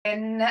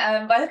And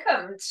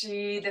welcome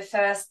to the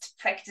first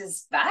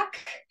practice back.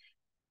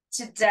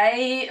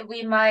 Today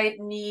we might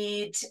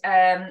need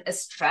a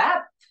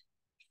strap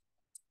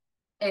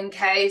in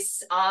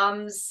case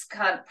arms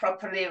can't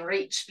properly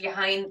reach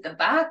behind the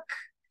back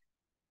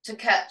to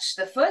catch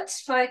the foot,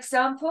 for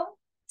example.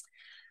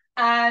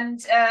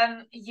 And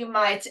you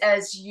might,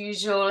 as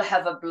usual,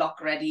 have a block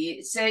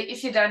ready. So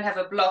if you don't have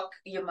a block,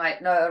 you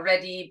might know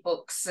already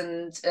books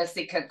and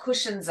thicker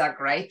cushions are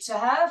great to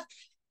have.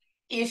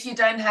 If you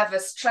don't have a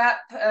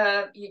strap,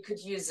 you could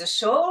use a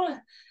shawl,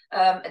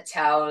 a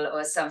towel,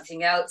 or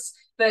something else,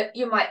 but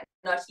you might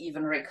not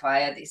even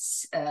require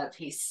this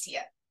piece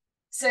here.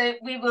 So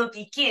we will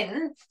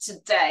begin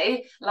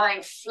today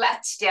lying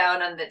flat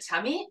down on the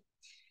tummy.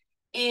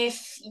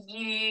 If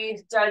you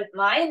don't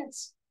mind,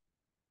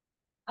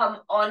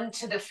 come on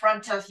to the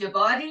front of your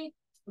body,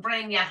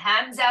 bring your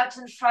hands out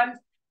in front,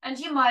 and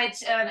you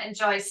might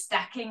enjoy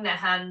stacking the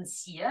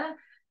hands here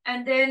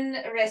and then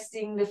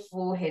resting the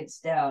forehead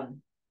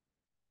down.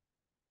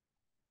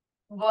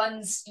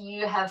 Once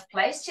you have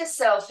placed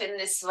yourself in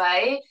this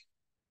way,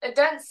 I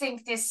don't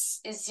think this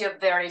is your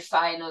very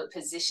final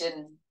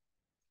position.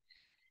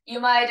 You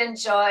might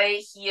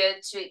enjoy here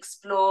to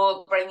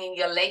explore bringing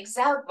your legs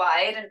out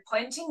wide and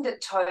pointing the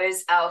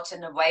toes out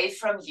and away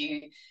from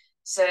you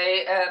so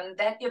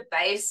that your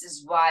base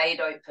is wide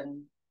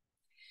open.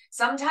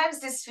 Sometimes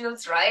this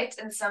feels right,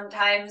 and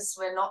sometimes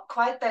we're not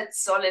quite that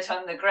solid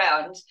on the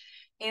ground.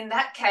 In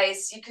that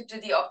case, you could do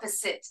the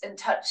opposite and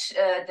touch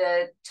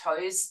the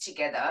toes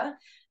together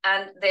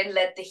and then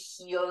let the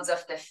heels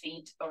of the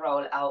feet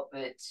roll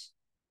outward.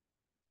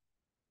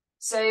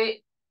 So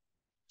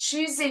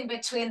choosing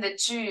between the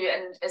two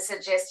and a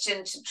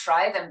suggestion to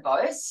try them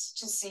both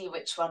to see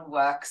which one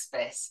works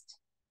best.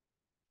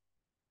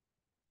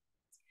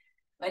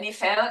 When you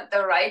found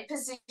the right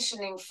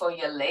positioning for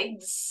your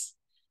legs,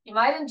 you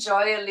might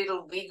enjoy a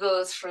little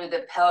wiggle through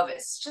the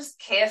pelvis, just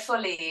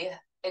carefully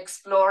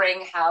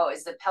exploring how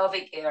is the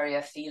pelvic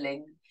area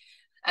feeling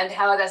and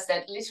how does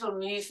that little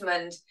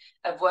movement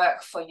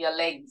work for your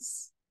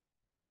legs.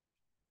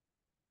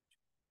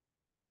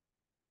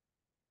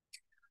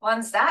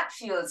 Once that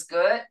feels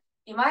good,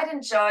 you might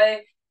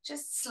enjoy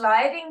just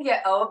sliding your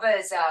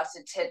elbows out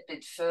a tad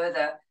bit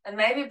further and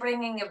maybe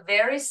bringing a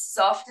very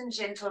soft and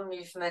gentle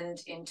movement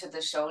into the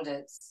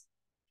shoulders.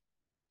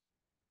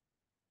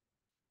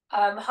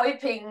 I'm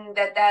hoping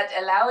that that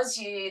allows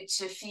you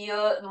to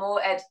feel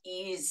more at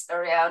ease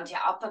around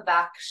your upper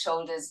back,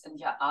 shoulders, and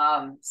your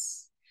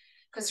arms.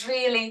 Because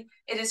really,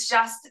 it is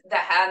just the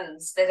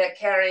hands that are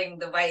carrying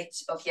the weight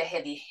of your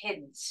heavy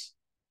head.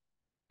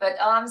 But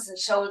arms and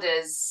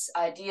shoulders,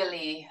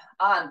 ideally,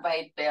 aren't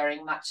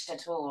weight-bearing much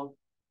at all.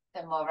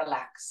 They're more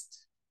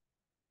relaxed.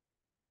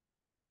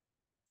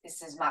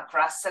 This is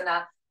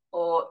Makrasana,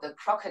 or the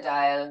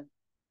crocodile.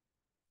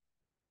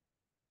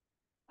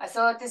 I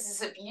thought this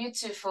is a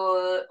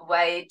beautiful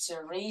way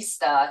to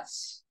restart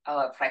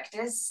our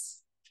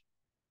practice,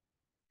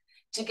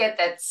 to get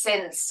that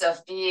sense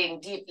of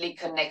being deeply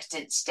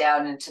connected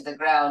down into the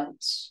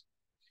ground,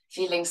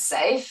 feeling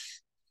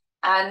safe,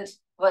 and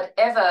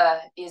whatever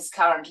is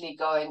currently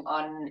going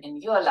on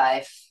in your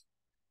life,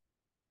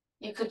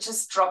 you could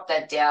just drop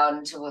that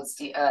down towards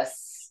the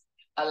earth,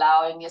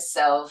 allowing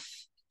yourself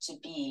to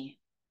be.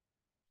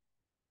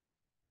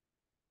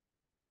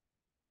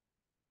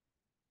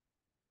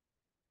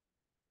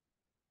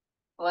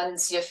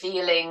 Once you're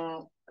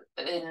feeling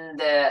in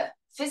the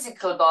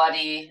physical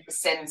body a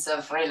sense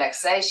of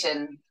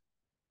relaxation,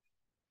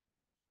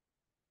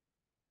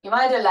 you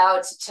might allow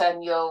to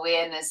turn your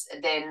awareness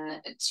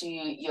then to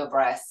your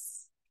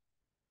breath.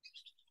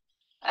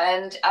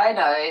 And I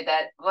know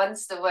that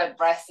once the word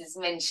breath is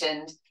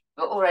mentioned,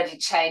 we're already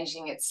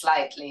changing it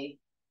slightly.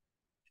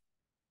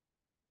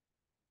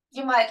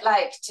 You might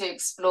like to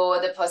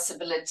explore the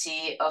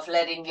possibility of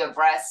letting your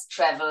breath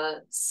travel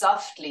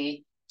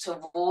softly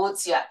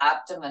towards your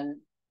abdomen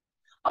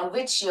on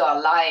which you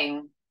are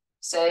lying.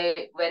 So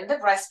when the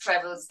breath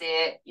travels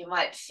there, you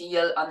might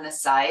feel on the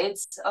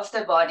sides of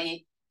the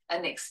body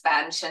an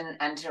expansion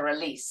and a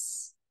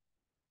release.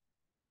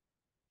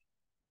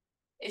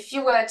 If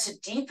you were to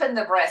deepen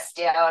the breath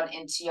down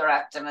into your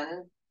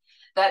abdomen,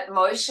 that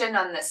motion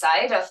on the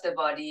side of the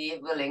body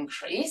will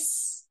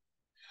increase.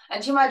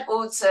 And you might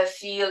also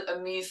feel a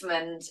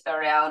movement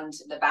around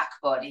the back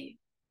body,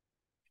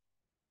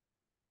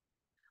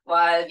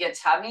 while your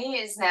tummy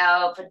is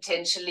now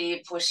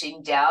potentially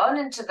pushing down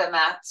into the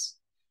mat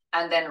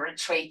and then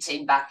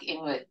retreating back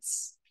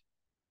inwards.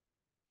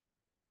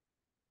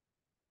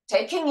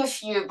 Taking a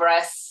few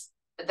breaths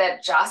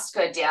that just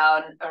go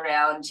down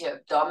around your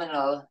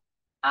abdominal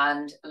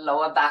and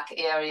lower back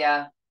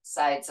area,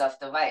 sides of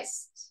the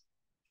waist,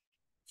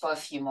 for a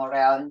few more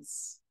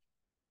rounds.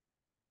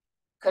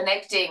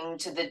 Connecting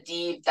to the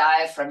deep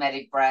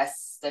diaphragmatic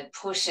breath that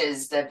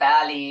pushes the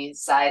belly,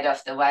 side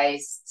of the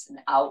waist, and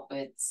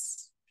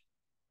outwards.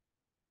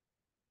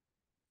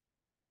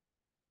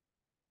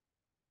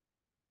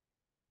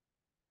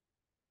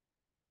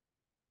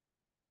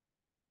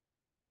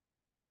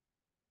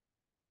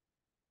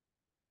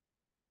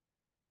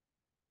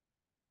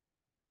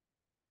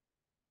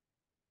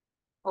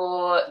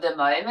 For the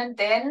moment,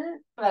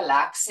 then,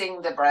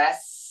 relaxing the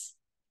breath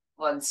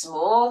once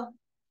more,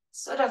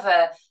 sort of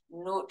a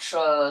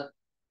neutral,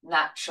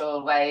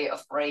 natural way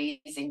of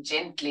breathing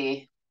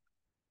gently.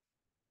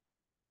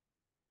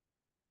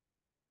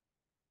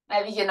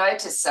 Maybe you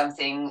notice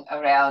something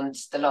around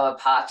the lower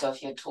part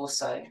of your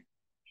torso.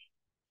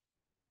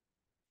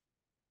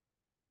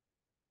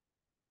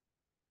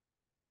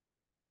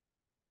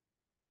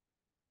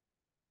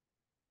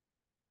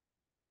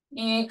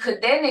 You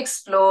could then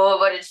explore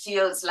what it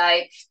feels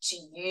like to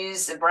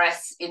use the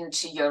breath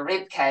into your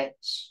rib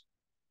cage.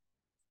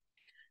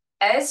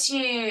 As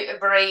you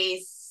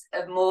breathe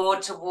more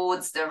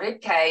towards the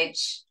rib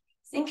cage,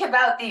 think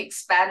about the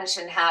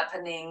expansion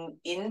happening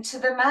into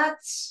the mat,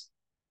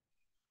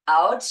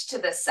 out to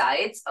the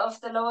sides of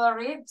the lower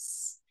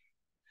ribs,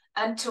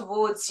 and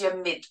towards your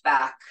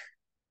mid-back.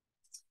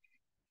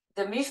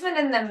 The movement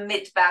in the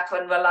mid-back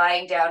when we're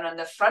lying down on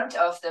the front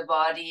of the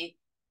body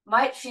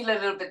might feel a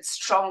little bit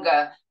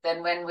stronger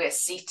than when we're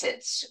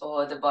seated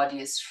or the body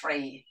is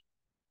free.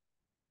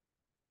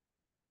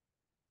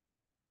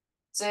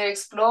 So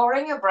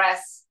exploring a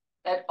breath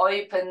that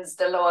opens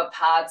the lower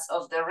parts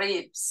of the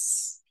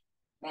ribs,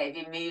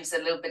 maybe moves a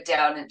little bit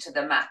down into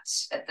the mat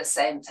at the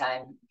same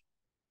time.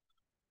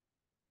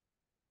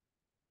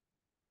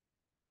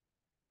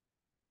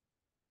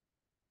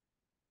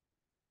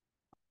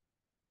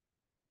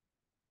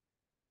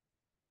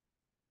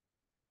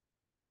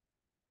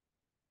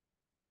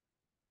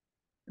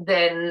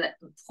 Then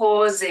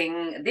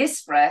pausing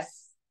this breath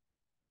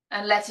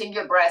and letting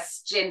your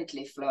breath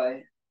gently flow.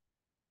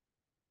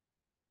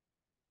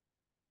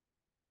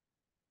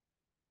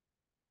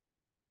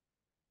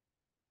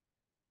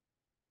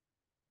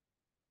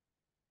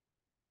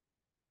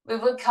 We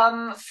will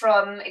come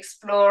from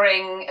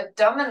exploring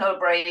abdominal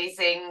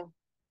breathing,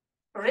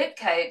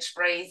 ribcage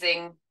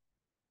breathing,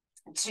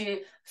 to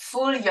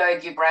full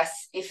yogi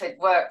breath if it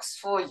works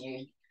for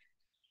you.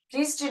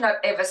 Please do not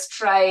ever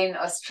strain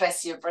or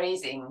stress your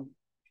breathing.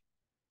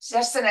 It's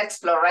just an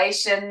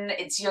exploration.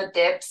 It's your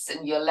depths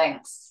and your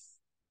lengths.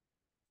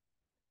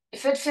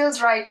 If it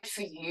feels right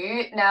for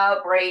you,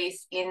 now breathe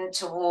in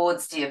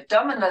towards the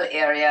abdominal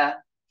area.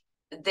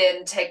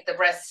 Then take the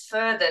breath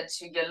further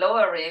to your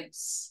lower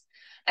ribs,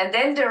 and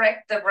then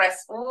direct the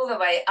breath all the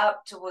way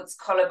up towards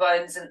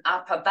collarbones and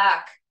upper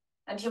back.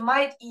 And you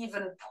might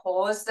even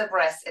pause the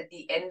breath at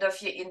the end of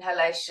your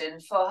inhalation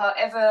for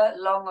however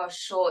long or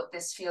short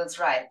this feels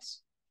right.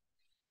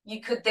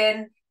 You could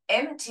then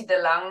empty the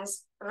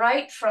lungs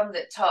right from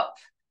the top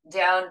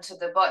down to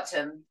the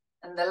bottom.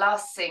 And the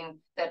last thing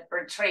that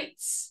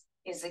retreats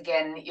is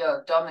again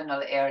your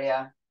abdominal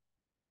area.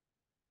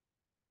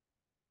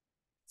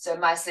 So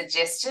my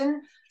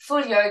suggestion,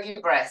 full yogi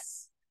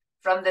breath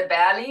from the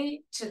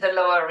belly to the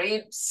lower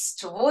ribs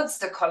towards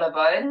the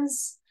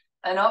collarbones,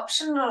 an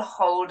optional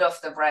hold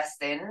of the breath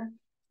then,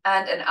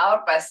 and an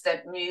out breath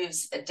that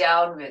moves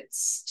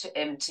downwards to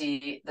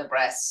empty the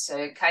breath.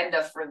 So kind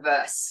of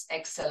reverse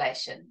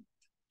exhalation.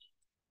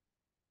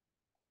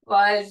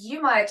 While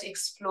you might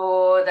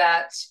explore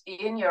that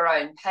in your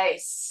own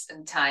pace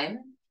and time,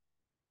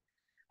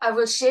 I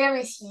will share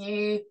with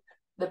you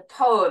the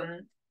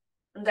poem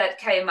that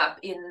came up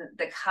in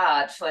the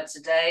card for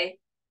today,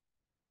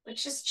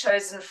 which is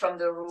chosen from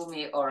the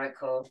Rumi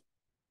Oracle.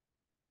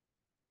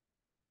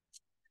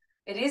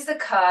 It is the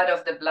card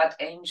of the Blood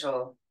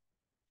Angel.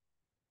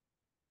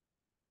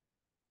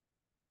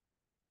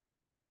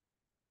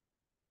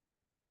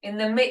 In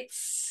the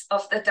midst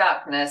of the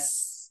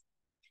darkness,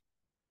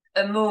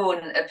 a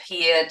moon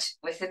appeared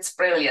with its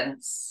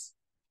brilliance.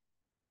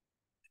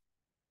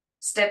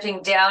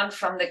 Stepping down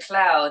from the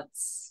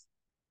clouds,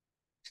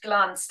 it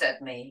glanced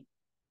at me.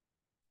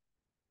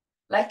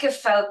 Like a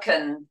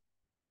falcon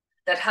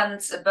that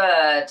hunts a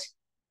bird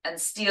and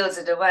steals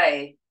it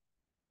away,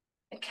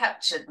 it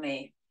captured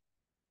me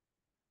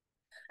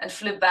and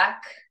flew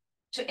back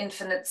to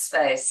infinite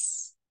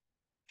space.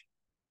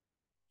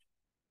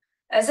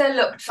 As I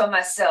looked for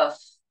myself,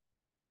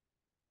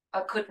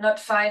 I could not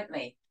find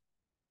me,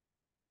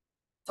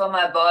 for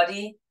my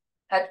body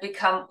had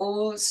become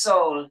all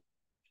soul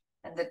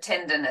and the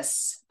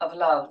tenderness of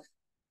love.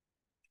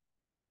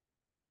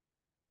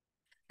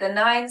 The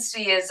 9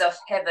 spheres of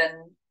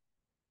heaven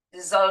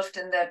dissolved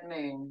in that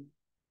moon,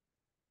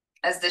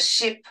 as the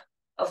ship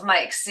of my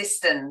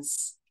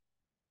existence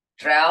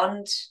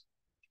drowned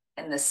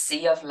in the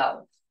sea of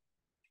love.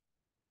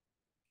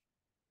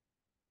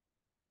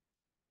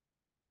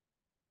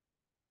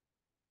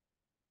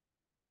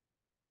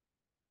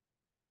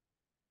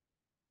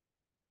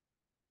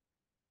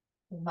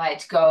 We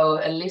might go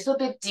a little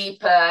bit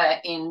deeper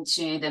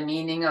into the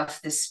meaning of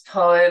this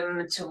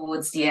poem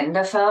towards the end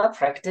of our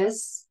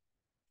practice.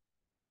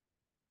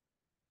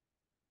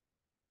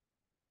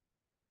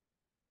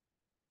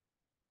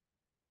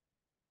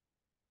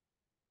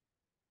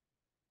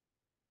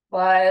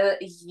 While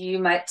you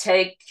might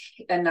take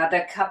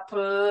another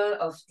couple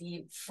of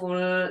deep,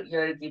 full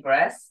yogi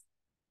breaths.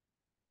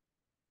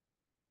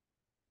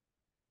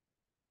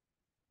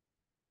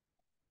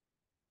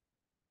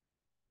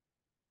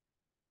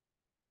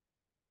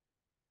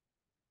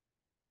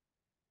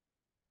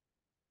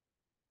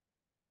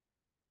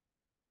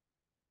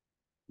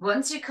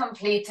 Once you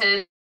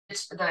completed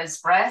those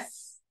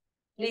breaths,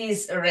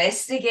 please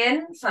rest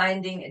again,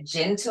 finding a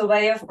gentle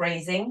way of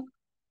breathing.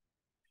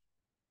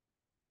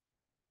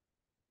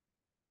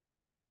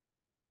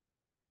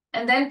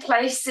 And then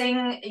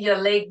placing your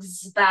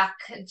legs back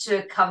to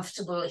a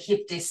comfortable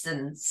hip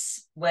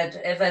distance,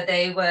 whatever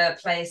they were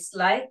placed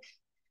like,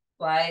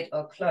 wide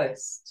or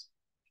closed.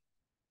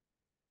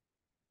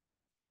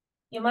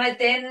 You might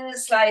then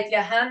slide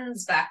your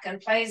hands back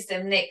and place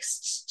them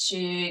next to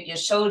your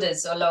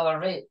shoulders or lower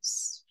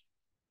ribs.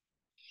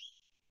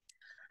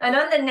 And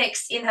on the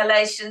next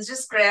inhalations,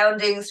 just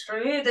grounding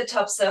through the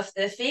tops of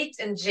the feet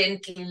and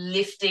gently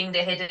lifting the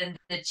head and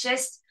the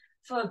chest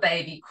for a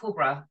baby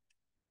cobra.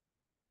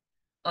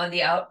 On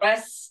the out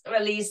breath,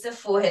 release the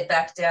forehead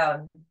back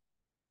down.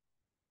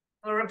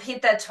 We'll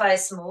repeat that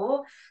twice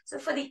more. So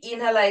for the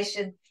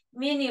inhalation,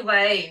 mini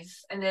wave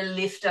and a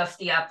lift off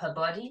the upper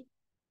body.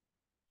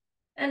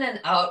 And an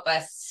out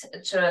breath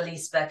to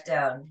release back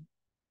down.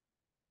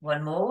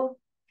 One more.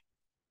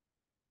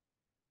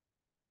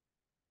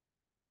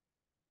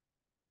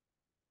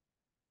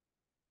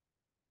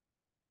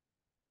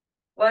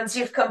 Once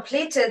you've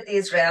completed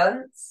these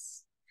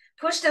rounds,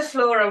 push the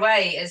floor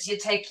away as you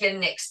take your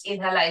next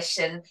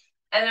inhalation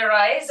and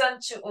arise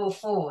onto all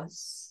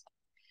fours.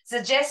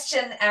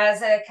 Suggestion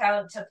as a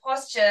counter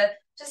posture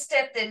to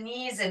step the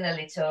knees in a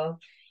little.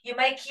 You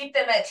may keep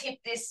them at hip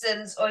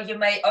distance, or you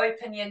may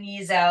open your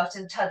knees out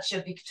and touch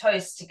your big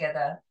toes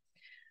together.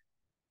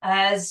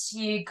 As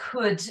you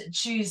could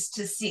choose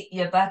to sit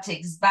your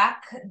buttocks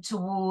back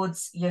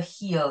towards your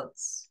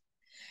heels.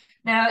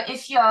 Now,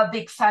 if you're a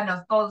big fan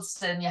of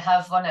bolster and you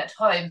have one at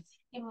home,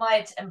 you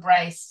might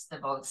embrace the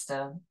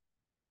bolster.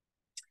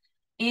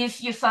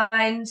 If you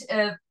find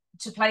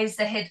to place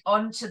the head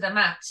onto the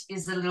mat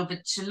is a little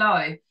bit too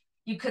low,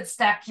 you could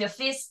stack your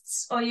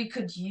fists or you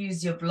could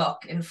use your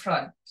block in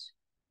front.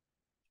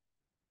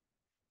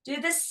 Do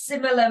the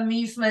similar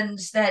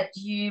movement that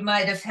you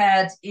might have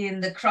had in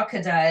the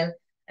crocodile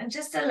and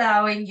just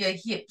allowing your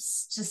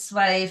hips to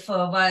sway for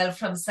a while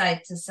from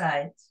side to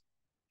side.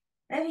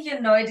 Maybe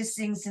you're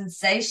noticing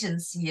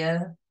sensations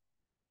here.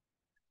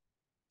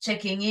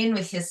 Checking in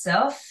with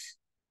yourself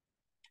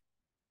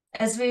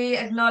as we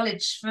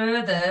acknowledge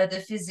further the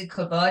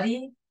physical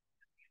body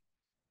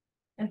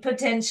and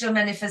potential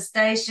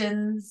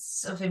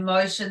manifestations of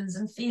emotions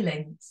and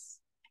feelings.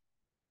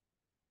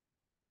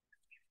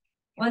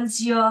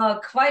 Once you're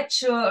quite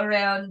sure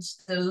around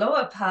the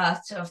lower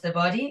part of the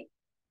body,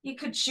 you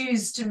could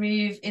choose to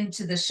move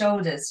into the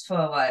shoulders for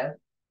a while,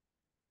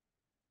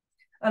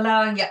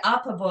 allowing your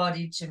upper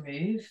body to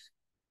move.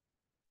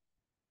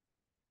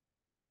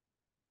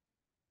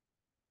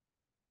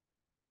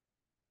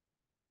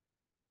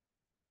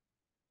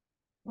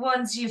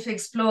 Once you've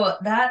explored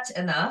that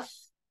enough,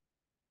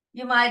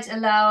 you might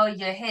allow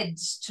your head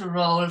to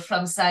roll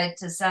from side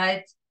to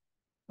side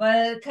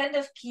while kind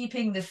of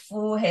keeping the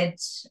forehead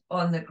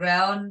on the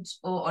ground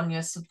or on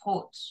your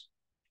support,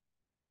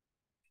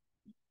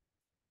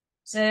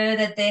 so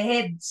that the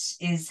head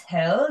is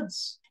held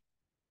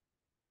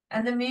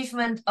and the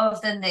movement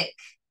of the neck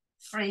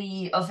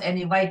free of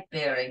any weight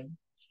bearing.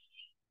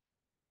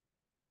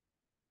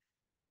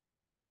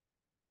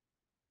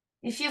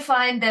 If you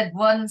find that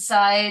one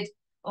side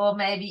or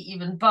maybe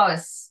even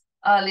both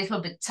are a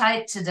little bit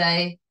tight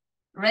today,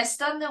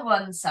 rest on the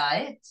one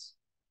side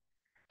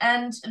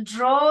and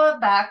draw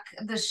back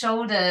the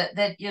shoulder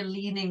that you're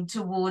leaning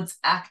towards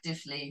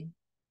actively.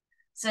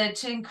 So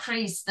to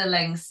increase the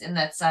length in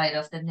that side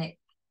of the neck.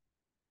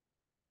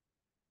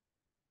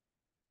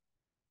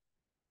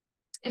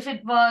 If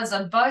it was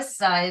on both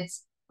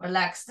sides,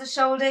 relax the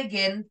shoulder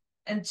again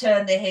and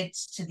turn the head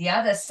to the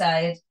other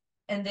side,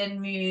 and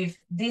then move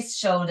this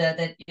shoulder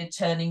that you're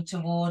turning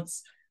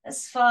towards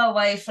as far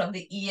away from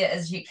the ear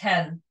as you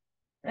can,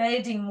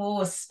 creating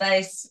more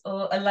space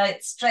or a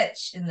light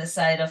stretch in the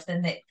side of the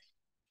neck.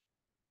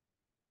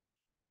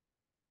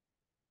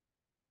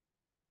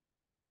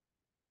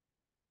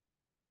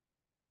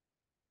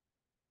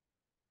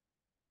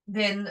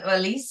 Then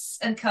release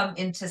and come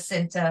into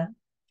center.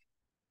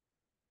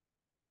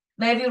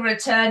 Maybe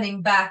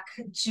returning back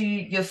to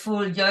your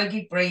full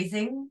yogic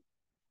breathing.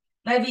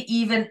 Maybe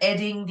even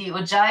adding the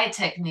Ujjayi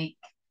technique,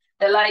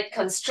 the light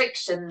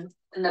constriction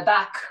in the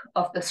back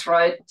of the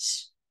throat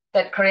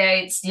that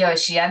creates the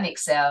oceanic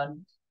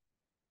sound.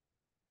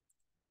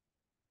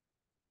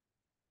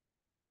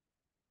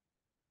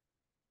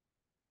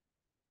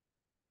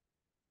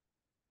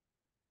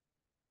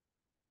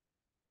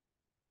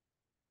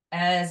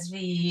 As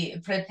we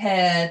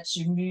prepare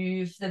to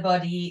move the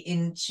body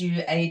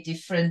into a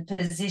different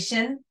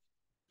position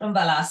from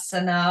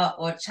Balasana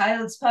or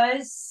Child's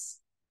Pose,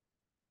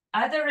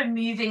 either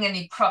removing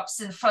any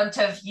props in front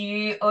of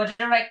you or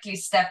directly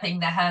stepping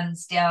the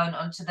hands down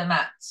onto the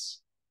mat.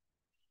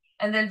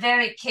 And then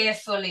very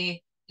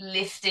carefully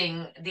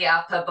lifting the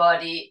upper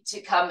body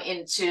to come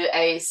into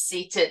a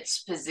seated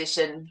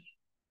position.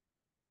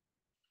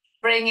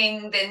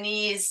 Bringing the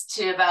knees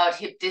to about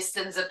hip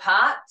distance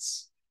apart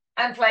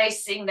and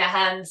placing the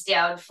hands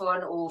down for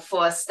an all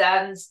four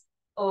stance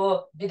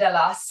or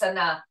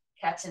Vidalasana,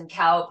 cat and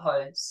cow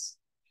pose.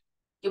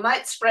 You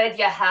might spread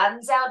your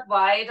hands out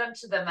wide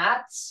onto the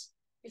mat.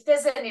 If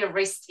there's any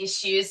wrist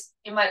issues,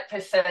 you might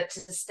prefer to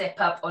step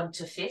up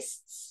onto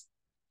fists.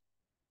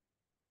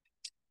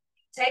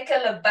 Take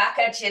a look back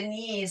at your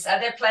knees.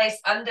 Are they placed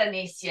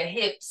underneath your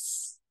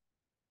hips?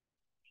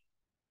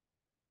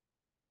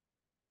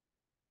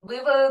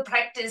 We will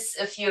practice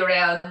a few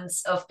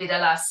rounds of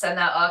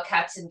Vidalasana or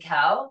cat and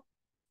cow.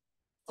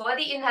 For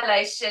the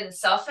inhalation,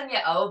 soften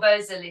your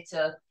elbows a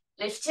little.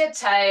 Lift your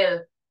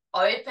tail,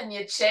 open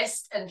your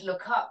chest and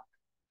look up.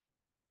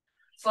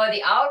 For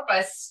the out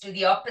breaths, do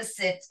the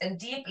opposite and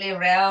deeply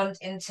round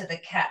into the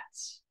cat.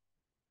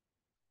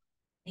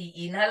 The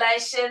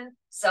inhalation,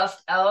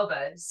 soft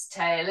elbows,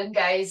 tail and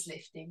gaze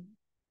lifting.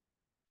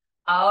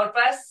 Out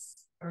breaths,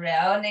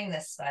 rounding the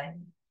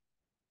spine.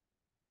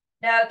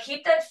 Now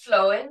keep that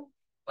flowing.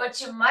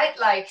 What you might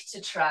like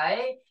to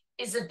try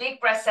is a big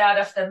breath out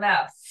of the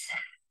mouth,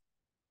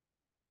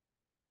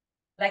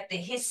 like the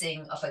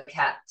hissing of a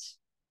cat.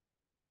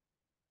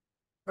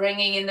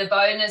 Bringing in the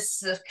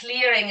bonus of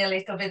clearing a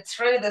little bit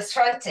through the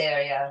throat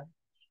area.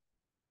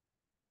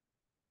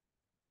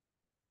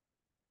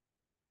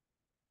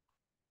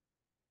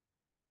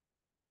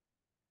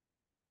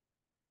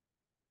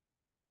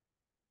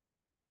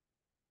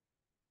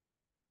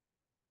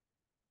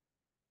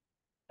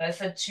 Go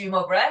for 2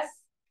 more breaths.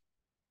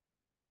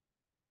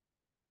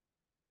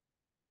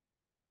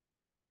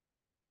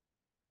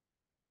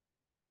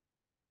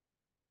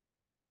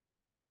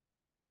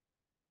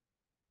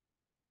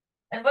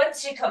 And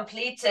once you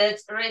complete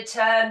it,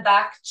 return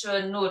back to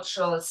a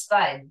neutral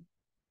spine.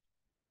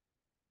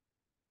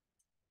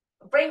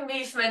 Bring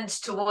movement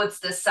towards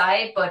the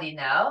side body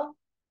now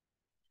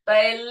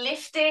by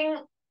lifting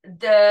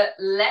the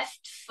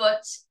left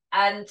foot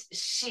and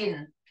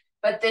shin,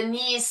 but the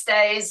knee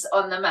stays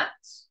on the mat.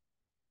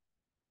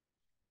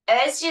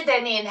 As you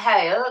then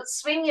inhale,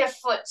 swing your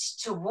foot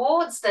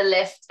towards the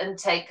left and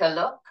take a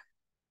look.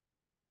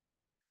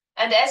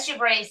 And as you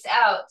breathe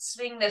out,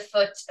 swing the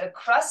foot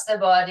across the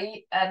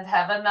body and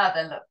have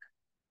another look.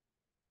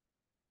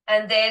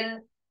 And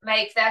then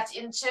make that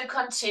into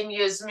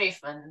continuous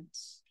movement.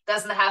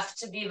 Doesn't have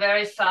to be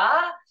very far,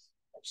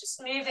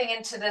 just moving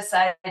into the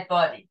side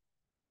body.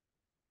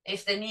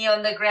 If the knee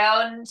on the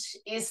ground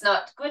is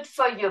not good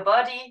for your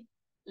body,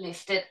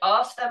 lift it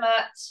off the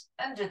mat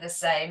and do the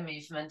same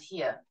movement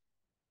here.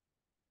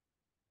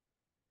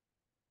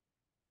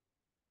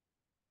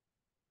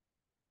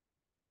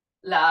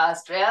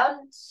 Last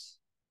round.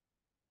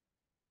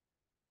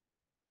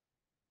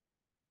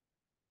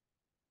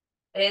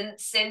 Then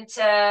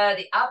center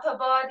the upper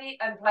body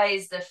and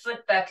place the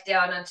foot back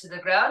down onto the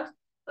ground.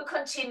 We'll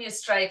continue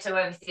straight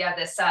away with the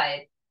other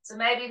side. So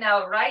maybe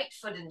now right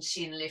foot and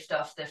shin lift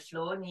off the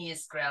floor, knee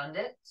is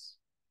grounded.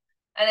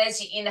 And as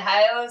you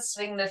inhale,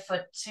 swing the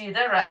foot to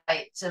the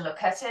right to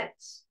look at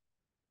it.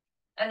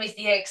 And with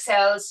the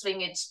exhale,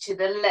 swing it to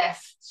the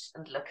left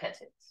and look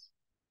at it.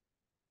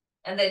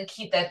 And then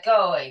keep that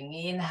going,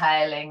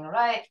 inhaling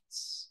right,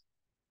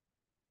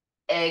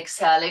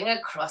 exhaling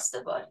across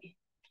the body.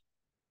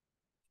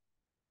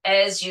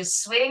 As you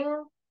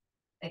swing,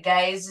 the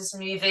gaze is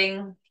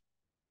moving,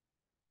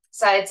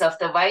 sides of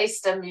the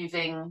waist are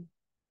moving,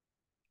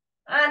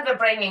 and we're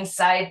bringing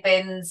side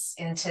bends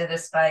into the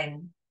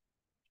spine.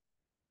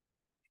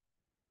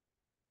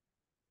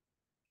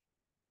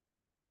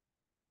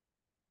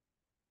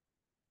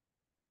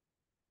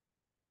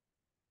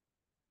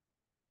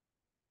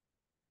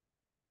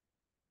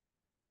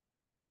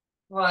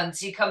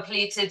 Once you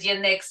completed your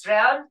next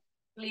round,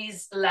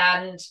 please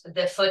land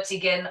the foot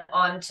again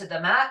onto the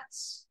mat.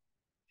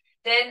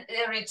 Then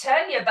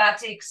return your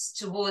buttocks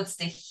towards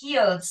the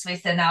heels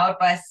with an out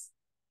breath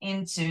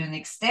into an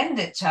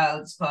extended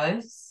child's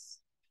pose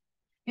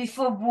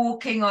before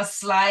walking or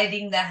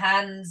sliding the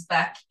hands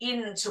back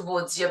in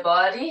towards your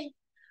body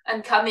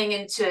and coming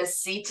into a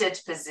seated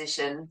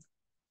position.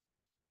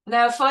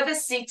 Now for the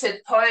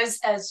seated pose,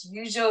 as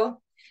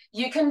usual,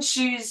 you can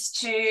choose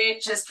to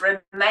just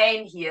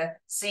remain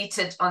here,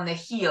 seated on the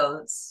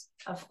heels.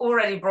 I've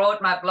already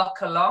brought my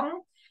block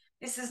along.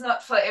 This is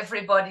not for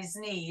everybody's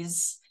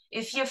knees.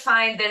 If you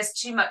find there's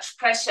too much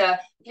pressure,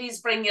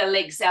 please bring your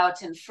legs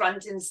out in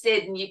front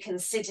instead, and you can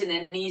sit in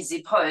an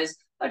easy pose.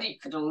 But you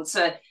could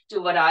also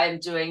do what I am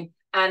doing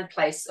and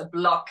place a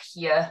block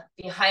here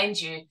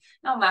behind you,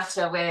 no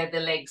matter where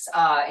the legs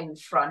are, in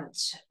front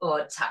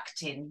or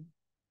tucked in.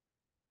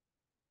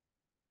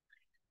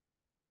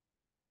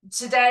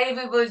 Today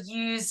we will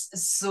use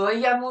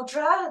Surya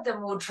Mudra, the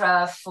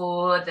mudra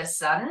for the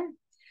sun.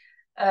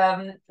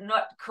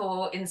 Not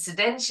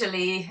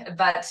coincidentally,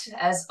 but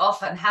as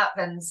often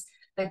happens,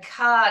 the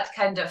card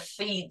kind of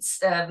feeds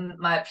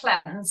my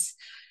plans.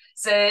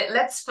 So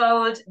let's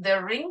fold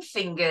the ring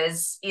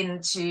fingers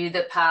into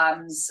the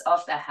palms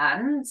of the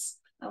hands.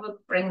 I will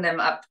bring them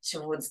up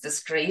towards the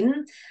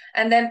screen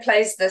and then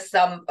place the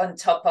thumb on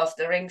top of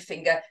the ring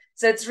finger.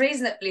 So it's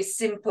reasonably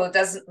simple,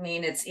 doesn't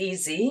mean it's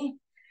easy,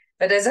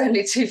 but there's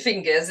only 2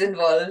 fingers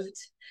involved.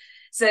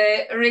 So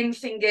ring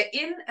finger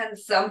in and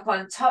thumb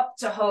on top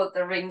to hold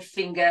the ring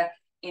finger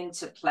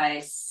into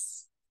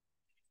place.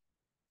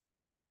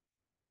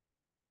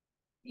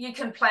 You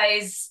can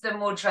place the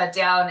mudra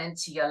down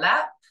into your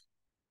lap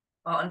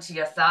or onto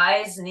your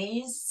thighs,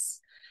 knees.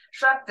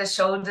 Shrug the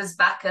shoulders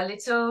back a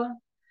little.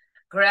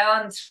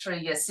 Ground through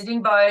your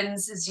sitting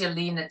bones as you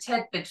lean a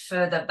tad bit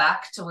further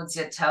back towards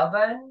your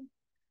tailbone.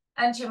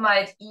 And you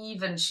might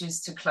even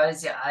choose to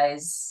close your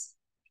eyes.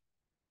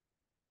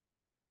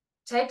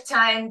 Take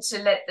time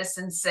to let the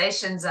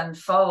sensations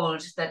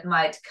unfold that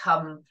might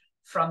come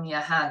from your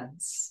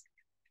hands.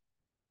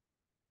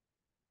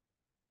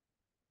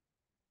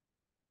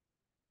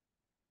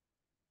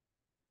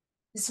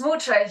 This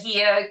mudra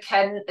here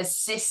can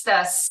assist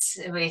us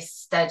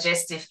with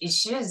digestive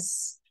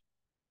issues.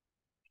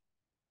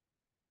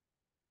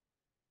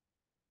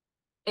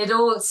 It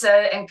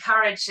also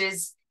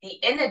encourages the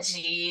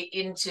energy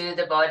into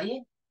the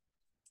body,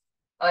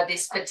 or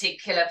this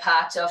particular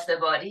part of the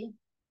body.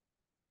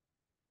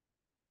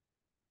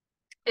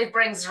 It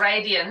brings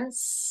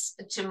radiance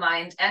to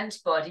mind and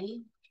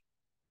body.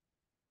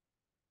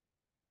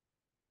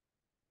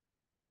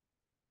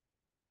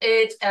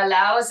 It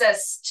allows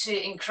us to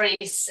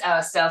increase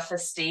our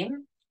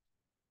self-esteem.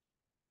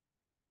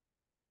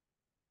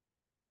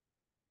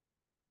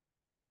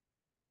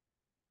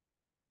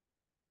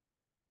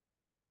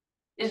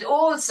 It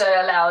also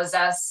allows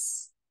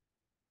us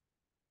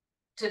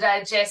to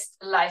digest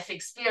life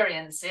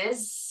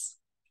experiences,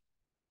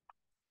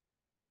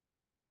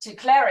 to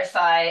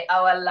clarify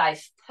our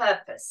life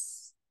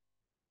purpose,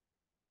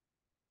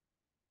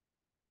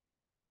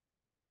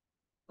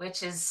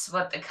 which is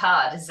what the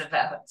card is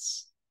about.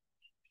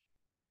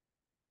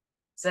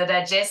 So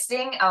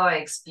digesting our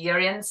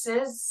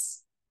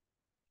experiences,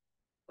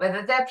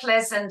 whether they're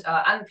pleasant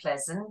or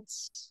unpleasant,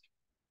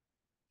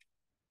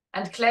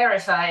 and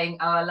clarifying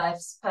our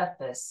life's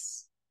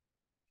purpose.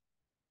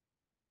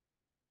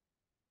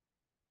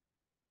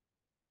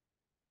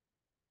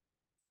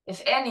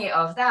 If any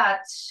of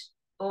that,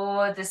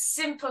 or the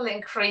simple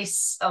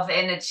increase of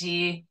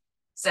energy,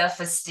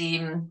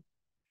 self-esteem,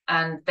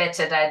 and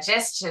better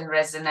digestion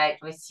resonate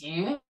with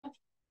you,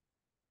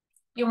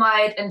 you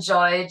might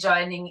enjoy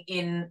joining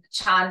in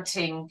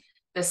chanting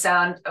the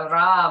sound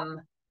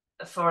Ram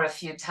for a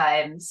few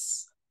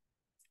times.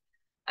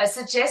 I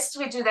suggest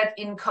we do that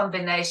in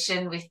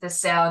combination with the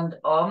sound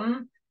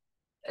Om,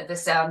 the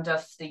sound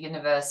of the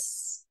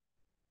universe.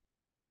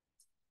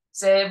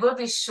 So it will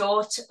be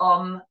short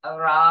Om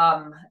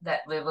Ram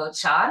that we will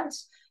chant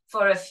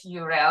for a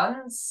few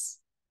rounds.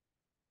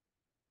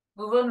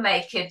 We will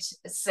make it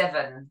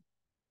 7.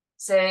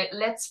 So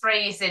let's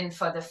breathe in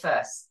for the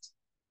first.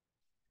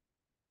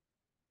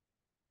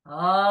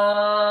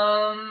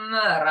 Om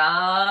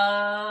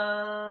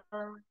Ram.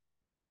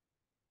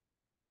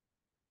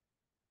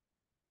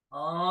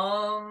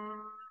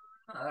 Om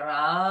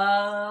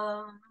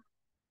Ram.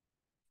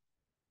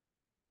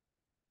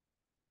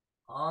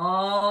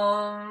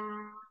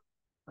 Om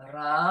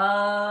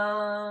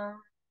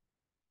Ram.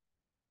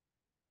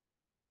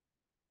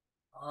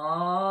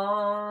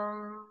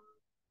 Om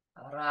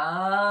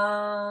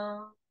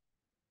Ram.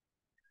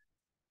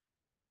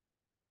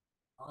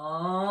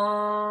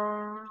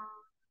 Om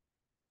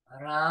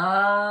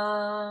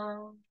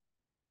Ram.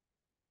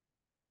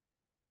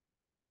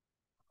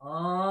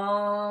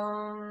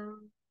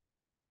 Om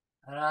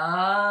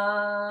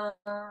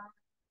Ram.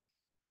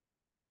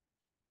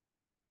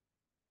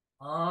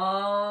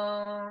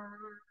 Om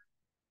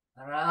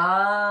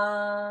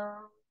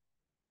Ram.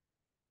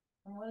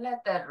 And we'll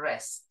let that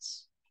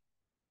rest.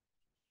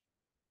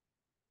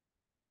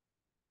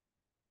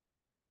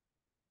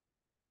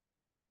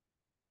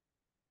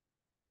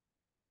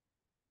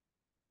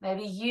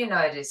 Maybe you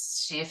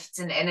notice shifts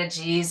in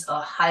energies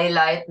or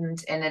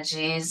highlighted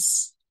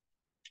energies.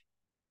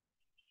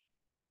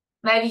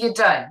 Maybe you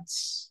don't.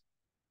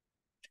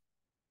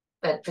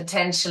 But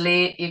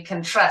potentially you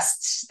can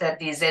trust that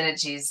these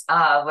energies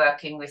are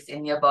working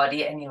within your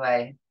body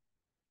anyway.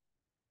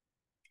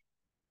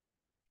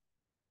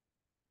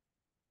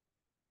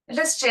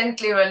 Just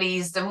gently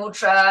release the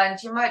mudra,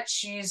 and you might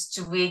choose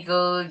to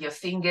wiggle your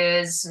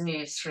fingers,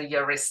 move through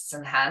your wrists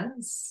and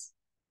hands.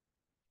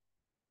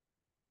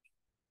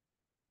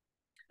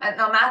 And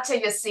no matter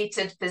your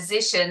seated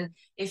position,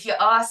 if you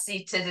are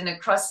seated in a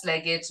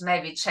cross-legged,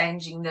 maybe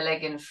changing the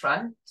leg in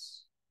front.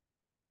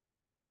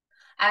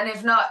 And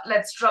if not,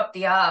 let's drop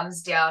the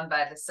arms down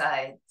by the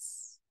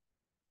sides.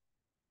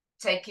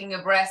 Taking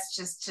a breath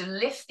just to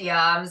lift the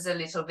arms a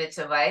little bit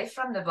away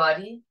from the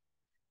body.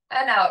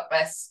 An out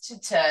breath to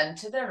turn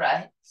to the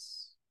right.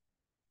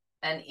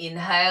 An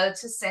inhale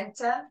to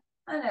center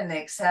and an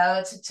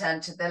exhale to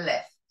turn to the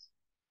left.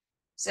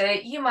 So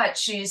you might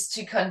choose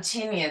to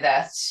continue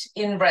that.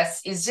 In breath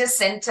is just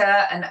center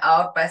and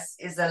out breath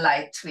is a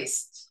light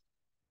twist.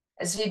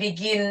 As we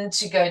begin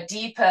to go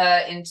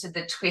deeper into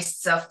the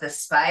twists of the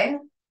spine,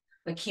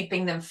 we're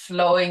keeping them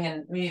flowing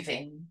and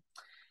moving.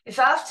 If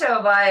after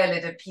a while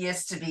it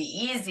appears to be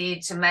easy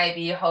to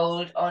maybe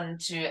hold on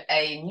to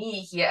a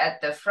knee here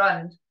at the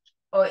front,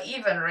 or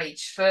even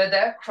reach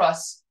further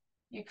across,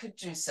 you could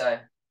do so.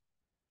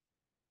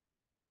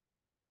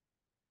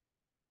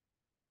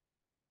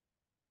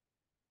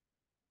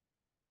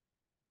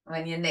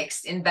 When you're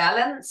next in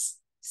balance,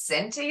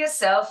 center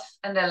yourself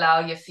and allow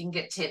your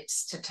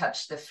fingertips to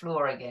touch the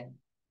floor again.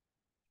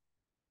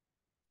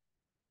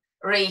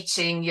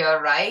 Reaching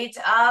your right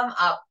arm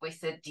up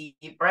with a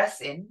deep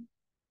breath in.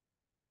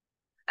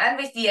 And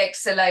with the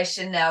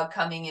exhalation now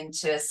coming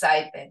into a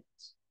side bend.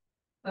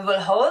 We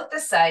will hold the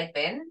side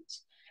bend.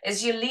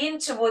 As you lean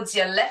towards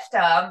your left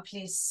arm,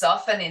 please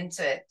soften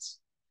into it.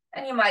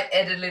 And you might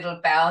add a little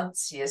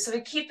bounce here. So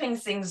we're keeping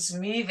things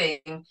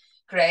moving,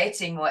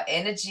 creating more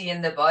energy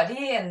in the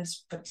body and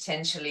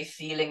potentially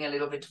feeling a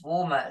little bit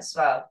warmer as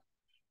well.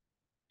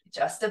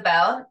 Just a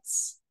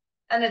bounce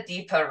and a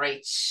deeper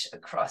reach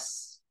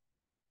across.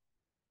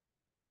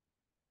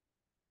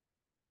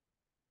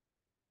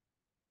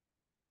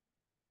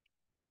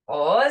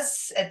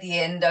 Pause at the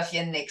end of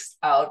your next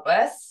out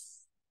breath.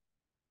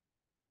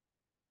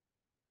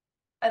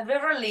 And we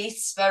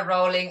release by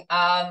rolling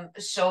arm,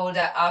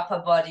 shoulder, upper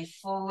body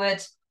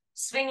forward,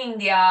 swinging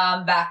the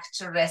arm back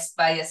to rest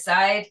by your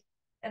side,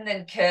 and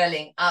then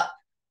curling up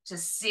to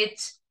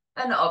sit,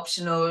 an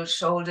optional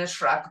shoulder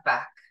shrug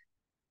back.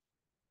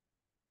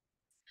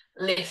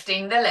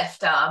 Lifting the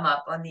left arm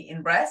up on the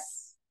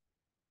in-breath,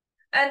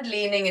 and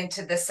leaning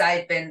into the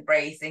side bend,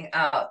 breathing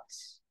out.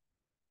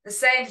 The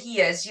same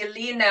here, as you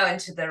lean now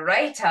into the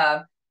right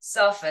arm,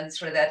 soften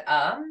through that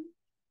arm,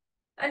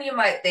 and you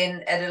might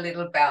then add a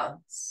little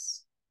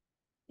bounce.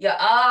 Your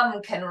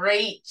arm can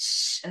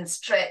reach and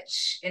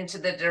stretch into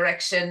the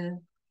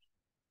direction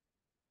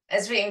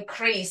as we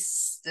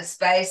increase the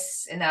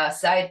space in our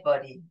side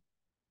body.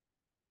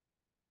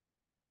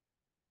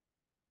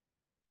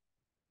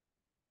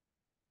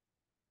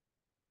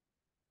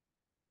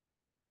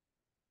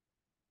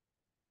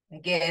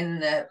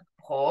 Again,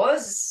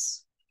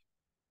 pause.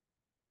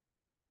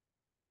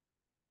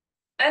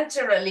 And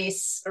to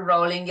release,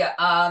 rolling your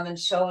arm and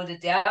shoulder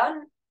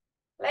down,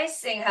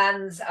 placing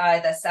hands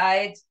either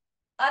side,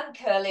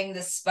 uncurling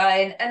the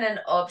spine, and an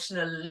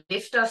optional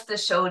lift of the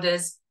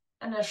shoulders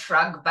and a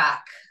shrug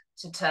back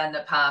to turn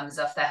the palms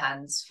of the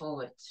hands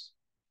forward.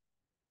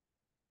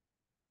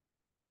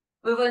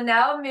 We will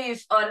now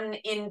move on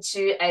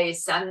into a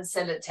sun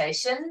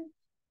salutation.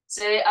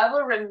 So I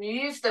will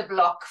remove the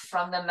block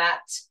from the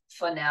mat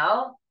for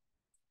now.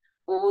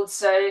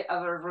 Also, I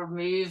will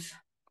remove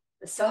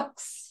the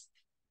socks.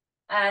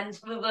 And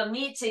we will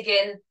meet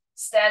again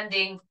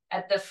standing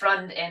at the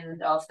front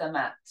end of the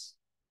mat.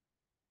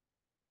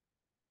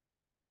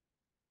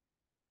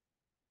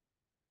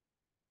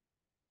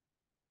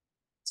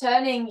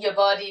 Turning your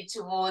body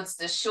towards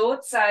the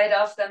short side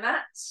of the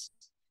mat.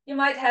 You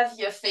might have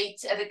your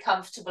feet at a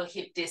comfortable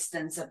hip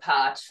distance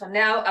apart. For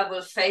now, I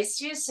will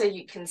face you so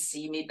you can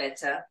see me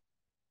better.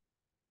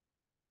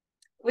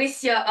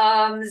 With your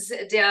arms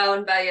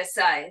down by your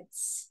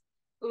sides,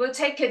 we will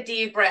take a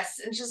deep breath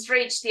and just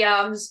reach the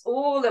arms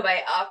all the way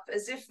up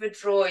as if we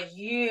draw a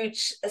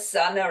huge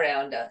sun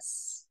around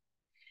us.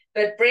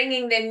 But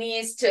bringing the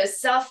knees to a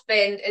soft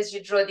bend as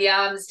you draw the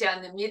arms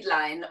down the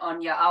midline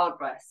on your out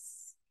breath.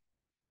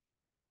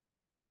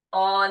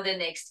 On the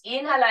next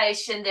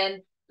inhalation,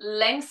 then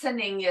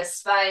lengthening your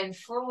spine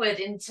forward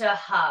into a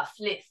half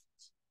lift.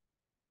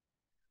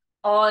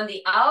 On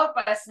the out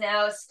breath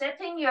now,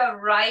 stepping your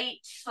right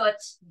foot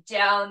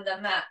down the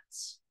mat.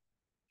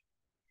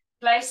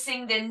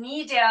 Placing the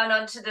knee down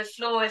onto the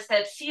floor if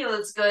that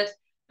feels good,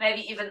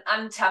 maybe even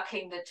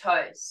untucking the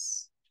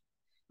toes.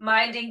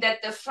 Minding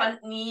that the front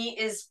knee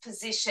is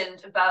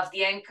positioned above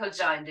the ankle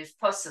joint if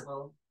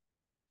possible.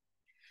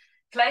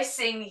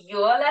 Placing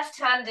your left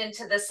hand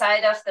into the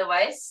side of the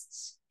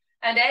waist,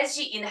 and as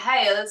you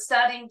inhale,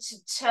 starting to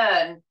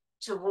turn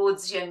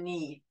towards your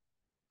knee.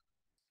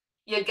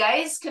 Your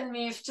gaze can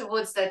move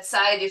towards that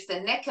side if the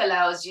neck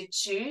allows you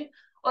to,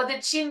 or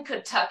the chin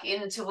could tuck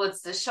in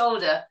towards the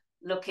shoulder,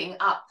 looking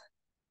up.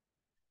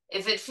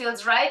 If it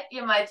feels right,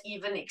 you might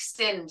even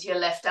extend your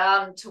left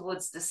arm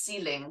towards the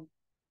ceiling.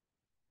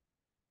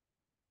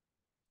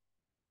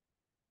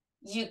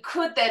 You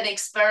could then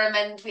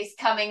experiment with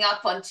coming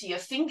up onto your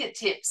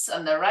fingertips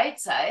on the right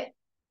side.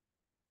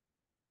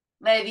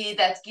 Maybe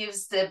that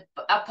gives the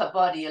upper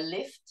body a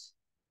lift.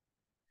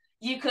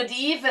 You could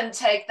even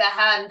take the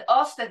hand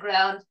off the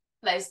ground,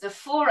 place the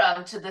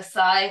forearm to the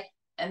thigh,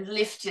 and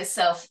lift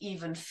yourself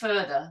even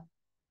further.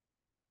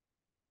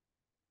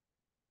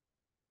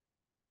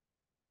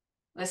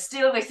 We're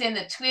still within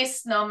a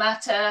twist, no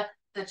matter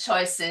the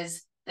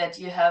choices that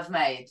you have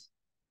made.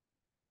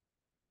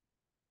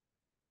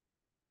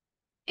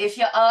 If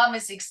your arm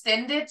is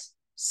extended,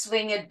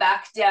 swing it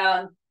back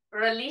down,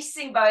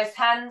 releasing both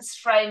hands,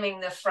 framing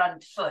the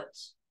front foot.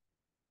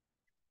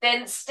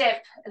 Then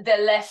step the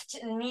left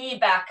knee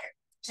back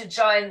to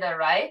join the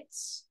right.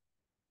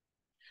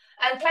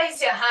 And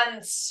place your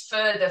hands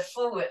further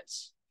forward.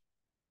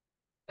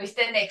 With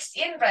the next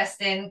in-breath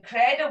then,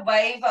 create a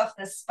wave of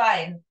the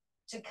spine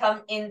to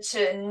come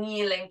into a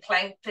kneeling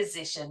plank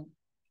position.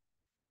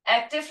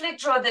 Actively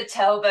draw the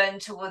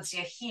tailbone towards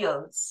your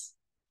heels.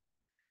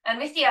 And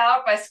with the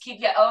out breath, keep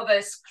your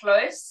elbows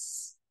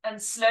close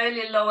and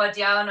slowly lower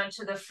down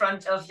onto the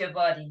front of your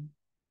body.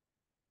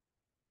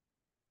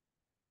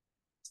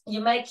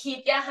 You may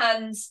keep your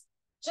hands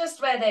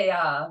just where they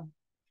are,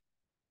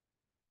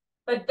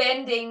 but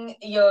bending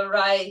your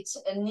right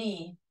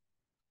knee,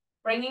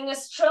 bringing a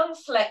strong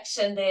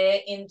flexion there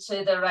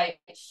into the right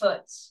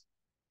foot.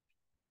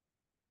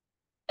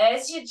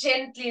 As you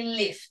gently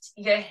lift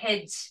your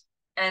head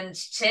and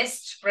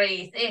chest,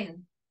 breathe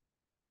in.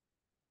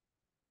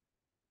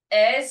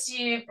 As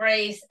you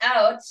breathe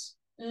out,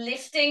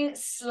 lifting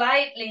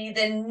slightly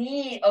the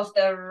knee of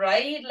the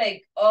right leg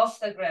off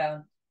the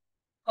ground,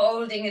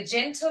 holding a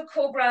gentle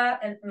cobra,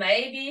 and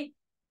maybe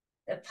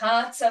the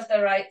parts of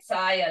the right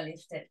thigh are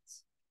lifted.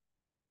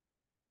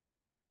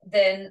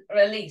 Then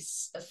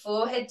release the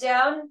forehead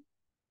down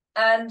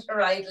and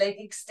right leg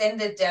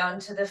extended down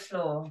to the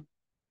floor.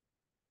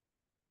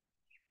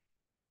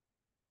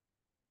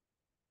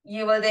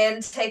 You will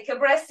then take a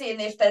breath in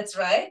if that's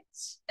right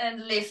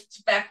and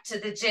lift back to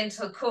the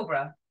gentle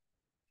cobra.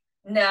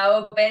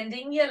 Now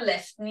bending your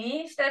left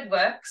knee if that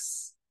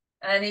works,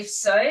 and if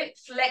so,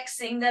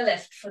 flexing the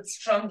left foot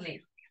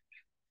strongly.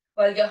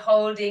 While you're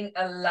holding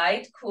a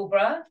light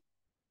cobra,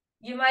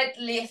 you might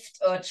lift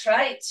or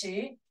try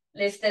to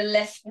lift the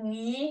left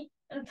knee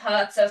and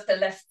parts of the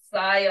left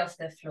thigh off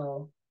the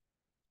floor.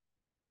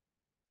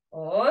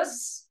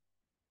 Pause.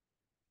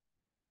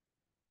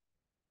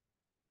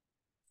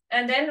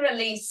 And then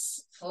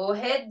release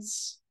forehead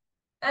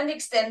and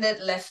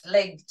extended left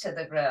leg to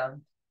the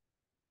ground.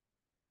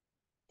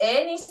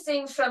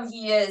 Anything from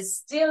here is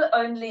still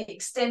only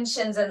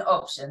extensions and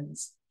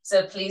options,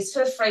 so please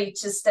feel free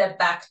to step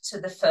back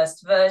to the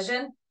first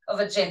version of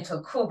a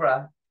gentle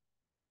cobra.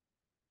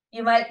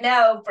 You might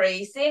now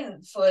breathe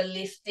in for a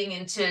lifting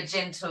into a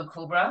gentle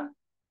cobra,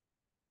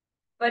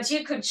 but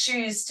you could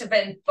choose to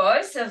bend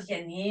both of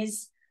your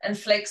knees and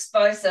flex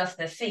both of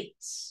the feet.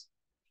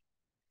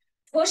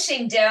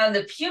 Pushing down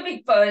the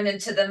pubic bone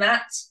into the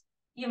mat,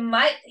 you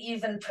might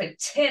even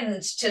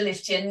pretend to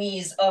lift your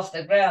knees off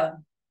the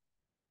ground.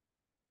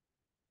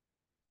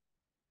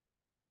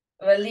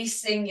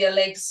 Releasing your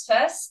legs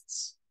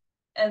first,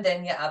 and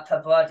then your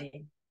upper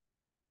body.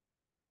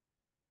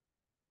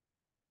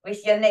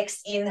 With your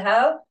next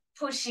inhale,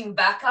 pushing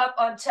back up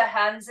onto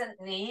hands and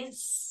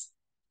knees,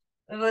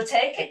 we will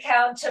take a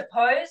counter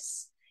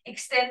pose,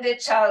 extended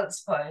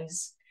child's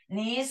pose.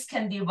 Knees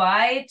can be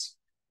wide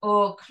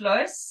or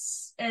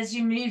close as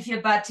you move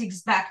your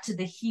buttocks back to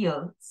the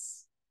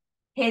heels.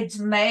 Head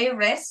may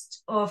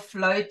rest or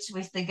float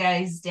with the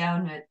gaze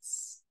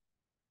downwards.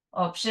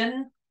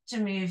 Option to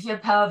move your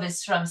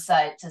pelvis from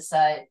side to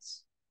side.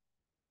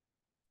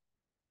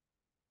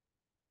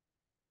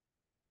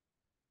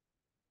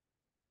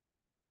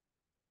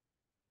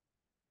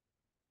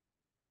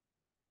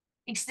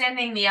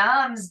 Extending the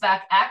arms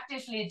back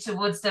actively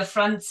towards the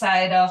front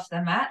side of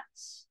the mat.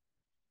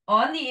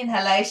 On the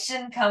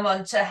inhalation, come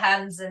onto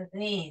hands and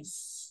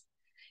knees.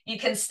 You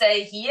can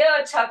stay here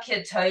or tuck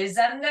your toes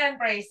under and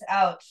breathe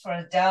out for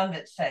a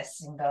downward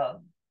facing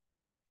dog.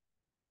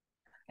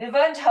 We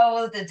won't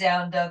hold the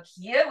down dog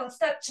here. We'll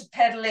start to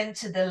pedal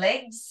into the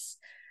legs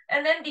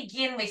and then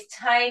begin with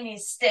tiny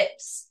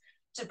steps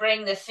to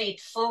bring the feet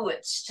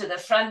forward to the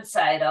front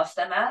side of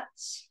the mat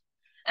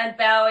and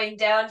bowing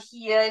down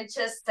here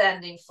into a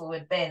standing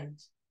forward bend.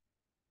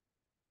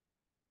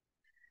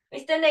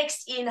 With the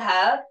next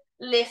inhale,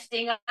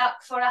 lifting up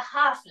for a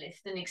half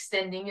lift and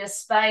extending your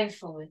spine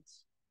forward.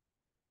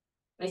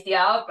 With the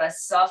out breath,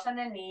 soften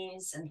the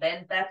knees and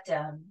bend back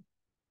down.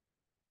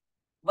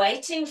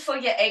 Waiting for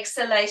your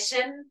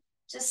exhalation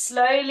to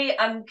slowly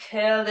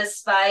uncurl the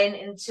spine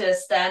into a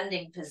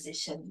standing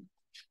position.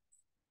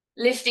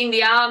 Lifting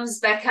the arms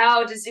back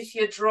out as if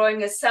you're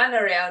drawing a sun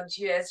around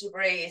you as you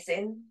breathe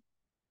in.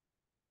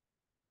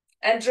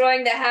 And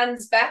drawing the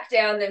hands back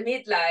down the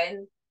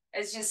midline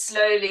as you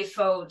slowly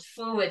fold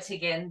forward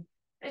again,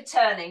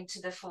 returning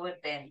to the forward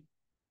bend.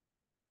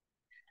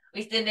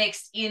 With the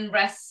next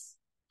in-breath,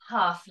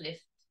 half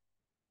lift.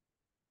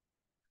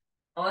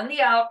 On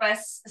the out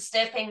breath,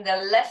 stepping the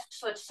left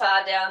foot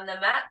far down the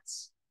mat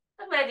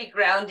and maybe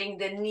grounding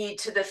the knee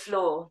to the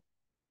floor.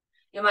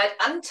 You might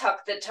untuck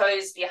the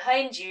toes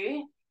behind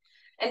you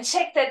and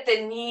check that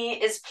the knee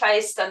is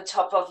placed on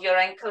top of your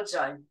ankle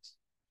joint.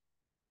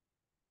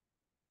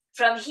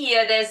 From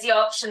here, there's the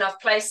option of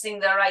placing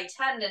the right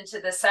hand into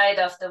the side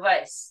of the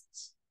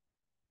waist.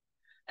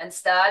 And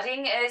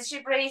starting as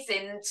you breathe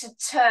in to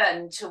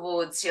turn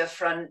towards your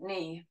front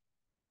knee.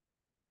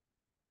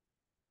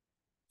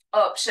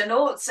 Option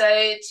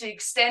also to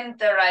extend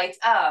the right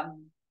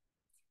arm.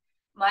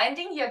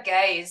 Minding your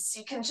gaze,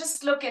 you can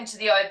just look into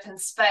the open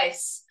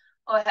space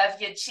or have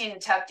your chin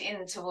tucked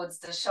in towards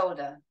the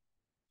shoulder.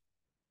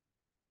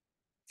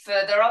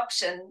 Further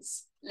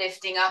options,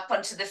 lifting up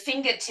onto the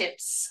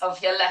fingertips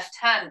of your left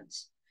hand,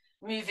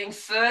 moving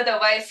further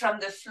away from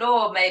the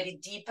floor, maybe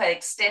deeper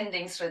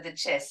extending through the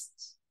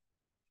chest.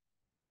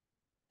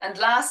 And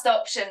last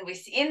option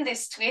within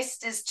this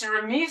twist is to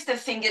remove the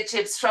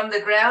fingertips from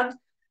the ground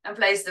and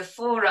place the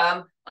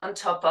forearm on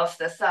top of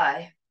the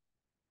thigh.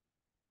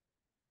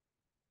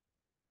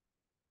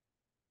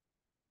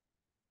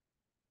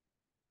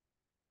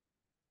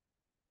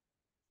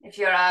 If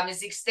your arm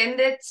is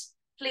extended,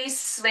 please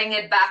swing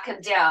it back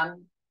and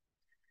down,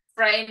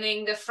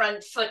 framing the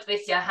front foot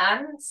with your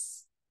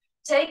hands.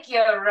 Take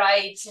your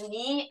right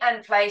knee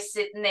and place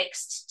it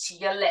next to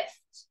your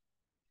left.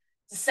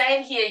 The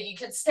same here, you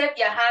could step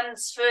your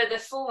hands further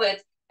forward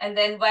and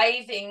then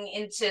waving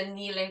into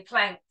kneeling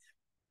plank.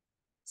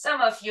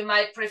 Some of you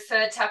might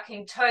prefer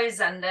tucking toes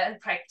under and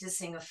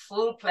practicing a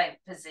full plank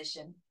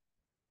position.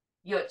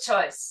 Your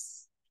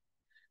choice.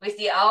 With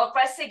the out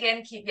breath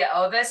again, keep your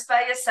elbows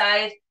by your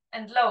side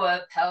and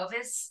lower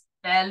pelvis,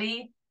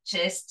 belly,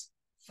 chest,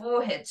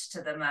 forehead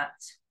to the mat.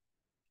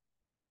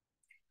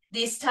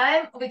 This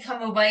time we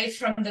come away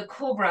from the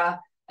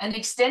cobra and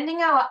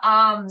extending our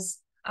arms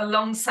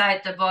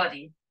alongside the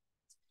body.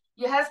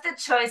 You have the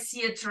choice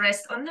here to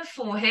rest on the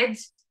forehead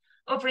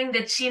or bring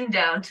the chin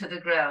down to the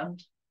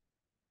ground.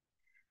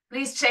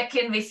 Please check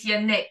in with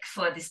your neck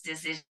for this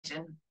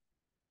decision.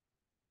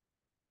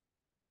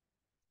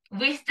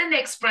 With the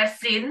next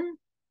breath in,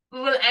 we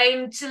will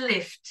aim to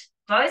lift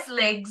both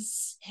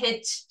legs,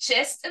 head,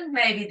 chest, and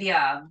maybe the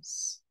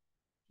arms.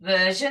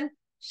 Version,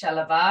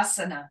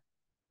 Shalabhasana.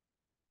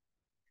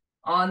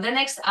 On the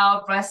next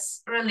out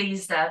breath,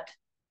 release that.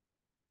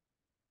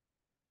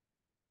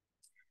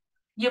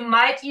 You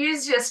might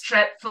use your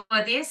strap for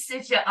this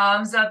if your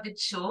arms are a bit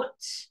short,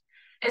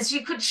 as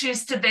you could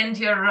choose to bend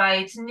your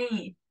right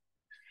knee.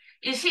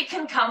 If you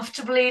can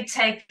comfortably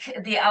take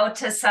the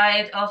outer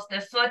side of the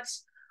foot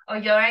or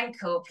your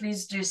ankle,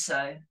 please do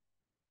so.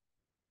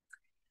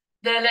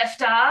 The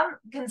left arm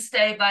can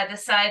stay by the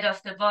side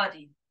of the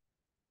body.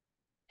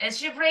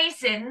 As you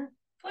breathe in,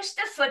 push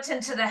the foot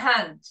into the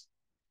hand,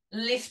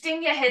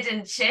 lifting your head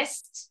and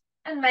chest,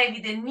 and maybe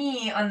the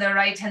knee on the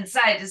right-hand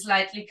side is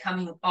lightly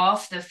coming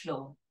off the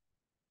floor.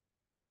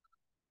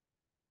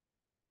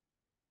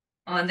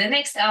 On the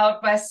next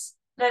out breath,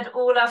 let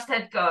all of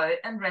that go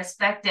and rest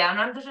back down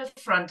onto the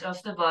front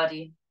of the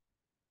body.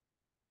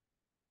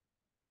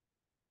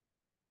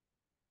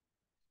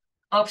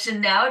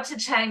 Option now to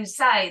change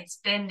sides,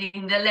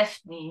 bending the left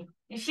knee.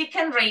 If you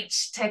can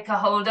reach, take a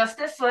hold of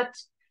the foot.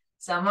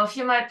 Some of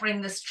you might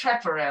bring the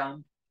strap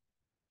around.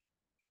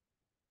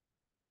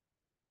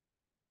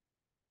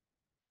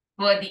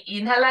 For the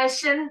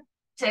inhalation,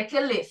 take a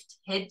lift,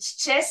 head to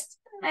chest,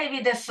 and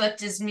maybe the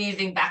foot is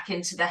moving back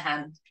into the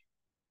hand.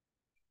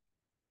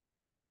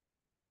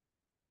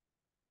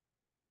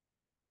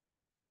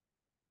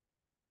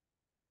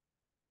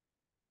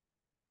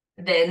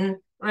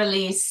 Then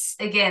release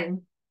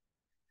again.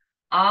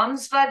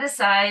 Arms by the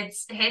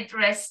sides, head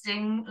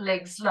resting,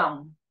 legs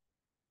long.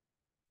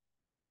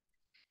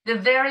 The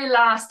very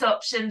last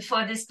option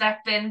for this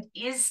back bend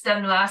is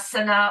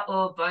Dhanurasana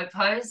or bow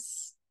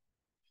pose.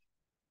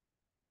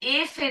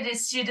 If it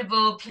is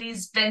suitable,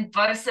 please bend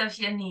both of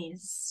your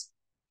knees.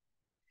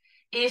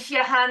 If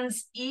your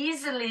hands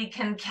easily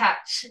can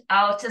catch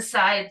outer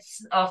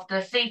sides of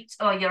the feet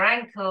or your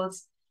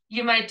ankles,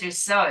 you may do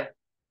so.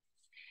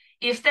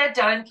 If they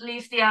don't,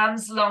 leave the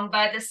arms long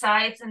by the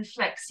sides and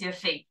flex your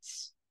feet.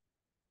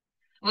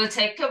 We'll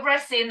take a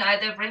breath in,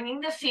 either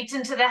bringing the feet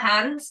into the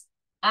hands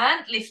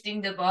and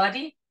lifting the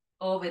body,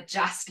 or with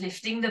just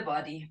lifting the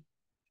body.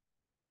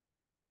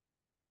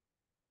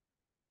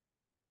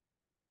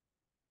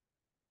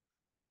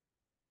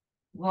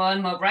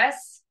 One more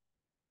breath.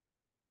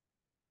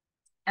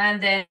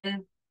 And then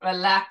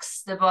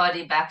relax the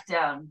body back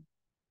down.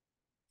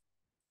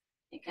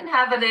 You can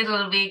have a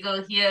little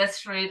wiggle here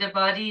through the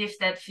body if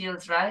that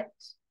feels right.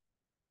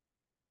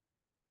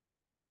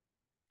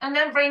 And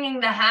then bringing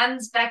the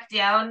hands back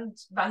down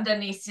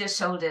underneath your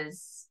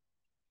shoulders.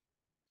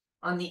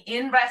 On the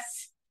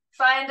in-breath,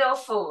 find all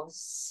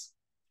fours.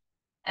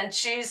 And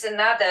choose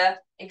another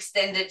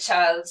extended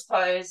child's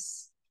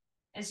pose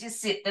as you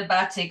sit the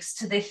buttocks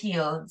to the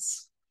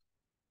heels.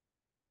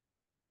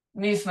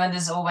 Movement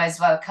is always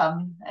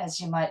welcome,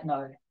 as you might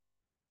know.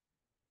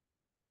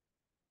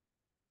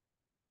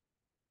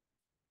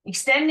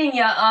 Extending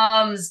your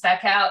arms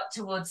back out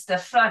towards the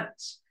front.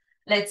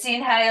 Let's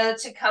inhale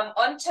to come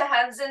onto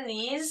hands and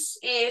knees.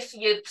 If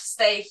you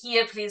stay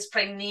here, please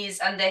bring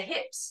knees under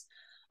hips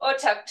or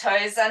tuck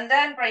toes under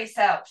and breathe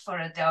out for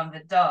a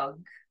downward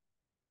dog.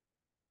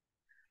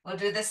 We'll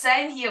do the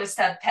same here. We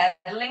start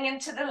paddling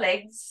into the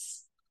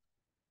legs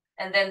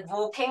and then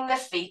walking the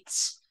feet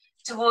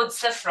towards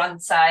the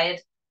front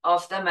side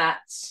of the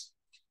mat.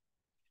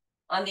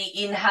 On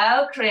the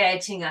inhale,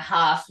 creating a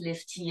half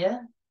lift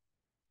here.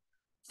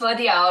 For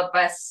the out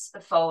breath,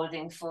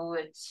 folding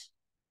forward.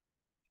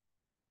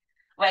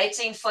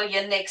 Waiting for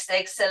your next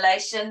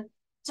exhalation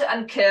to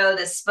uncurl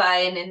the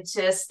spine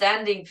into a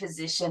standing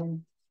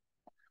position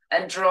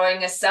and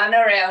drawing a sun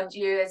around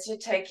you as you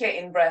take your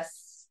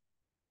in-breath.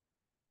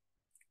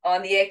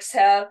 On the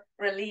exhale,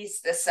 release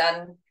the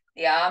sun,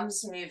 the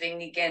arms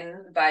moving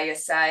again by your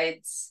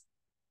sides.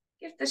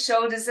 Give the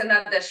shoulders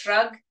another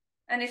shrug.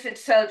 And if it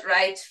felt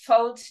right,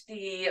 fold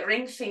the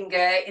ring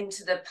finger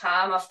into the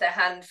palm of the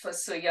hand for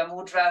Surya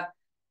Mudra,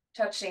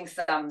 touching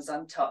thumbs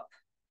on top.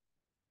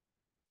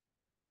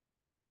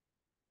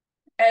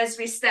 As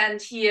we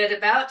stand here at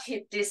about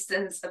hip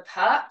distance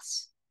apart,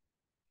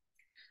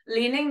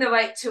 leaning the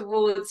weight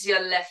towards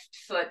your left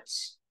foot.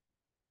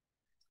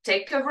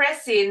 Take a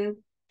breath in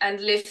and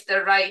lift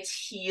the right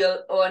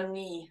heel or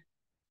knee.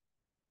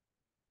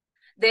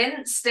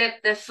 Then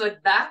step the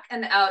foot back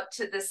and out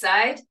to the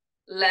side,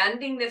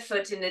 landing the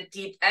foot in a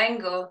deep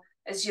angle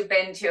as you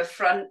bend your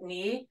front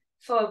knee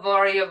for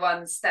Warrior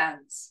One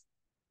stance.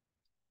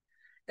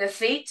 The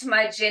feet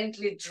might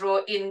gently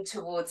draw in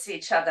towards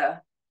each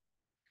other.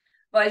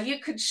 While you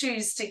could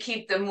choose to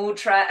keep the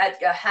mudra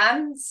at your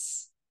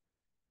hands,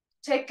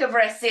 take a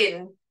breath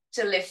in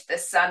to lift the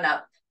sun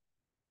up.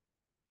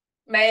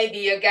 Maybe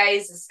your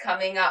gaze is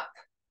coming up,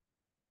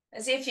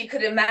 as if you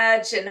could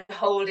imagine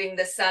holding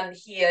the sun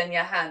here in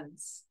your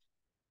hands.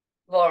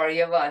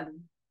 Warrior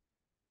One.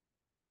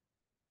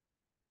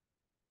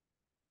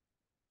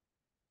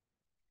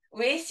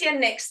 With your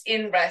next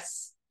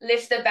in-breath,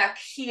 lift the back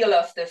heel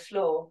off the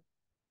floor.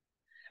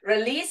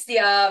 Release the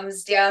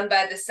arms down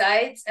by the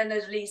sides and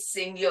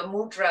releasing your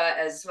mudra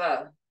as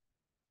well.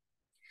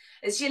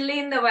 As you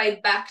lean the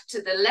weight back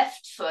to the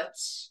left foot,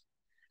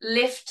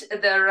 lift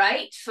the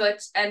right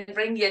foot and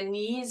bring your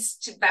knees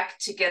back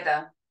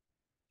together.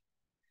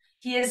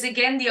 Here's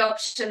again the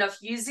option of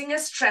using a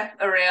strap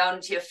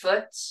around your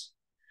foot,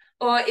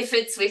 or if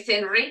it's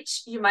within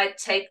reach, you might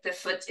take the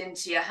foot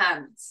into your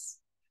hands,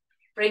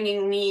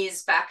 bringing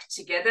knees back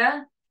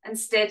together and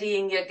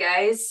steadying your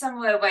gaze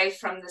somewhere away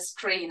from the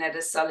screen at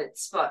a solid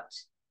spot.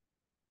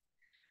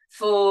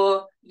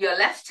 For your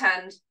left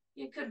hand,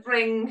 you could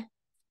bring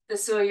the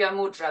Surya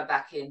Mudra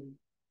back in.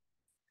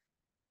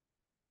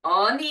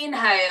 On the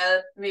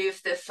inhale,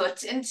 move the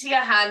foot into your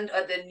hand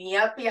or the knee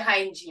up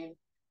behind you.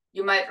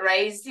 You might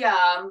raise the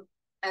arm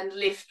and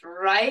lift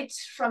right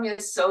from your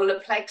solar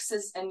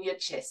plexus and your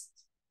chest.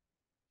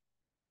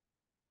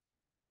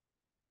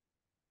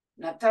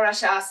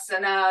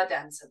 Natarashasana,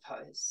 dancer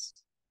pose.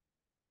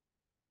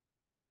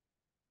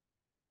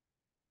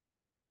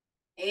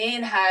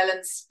 Inhale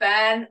and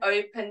span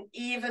open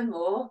even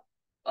more,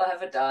 or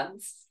have a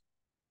dance.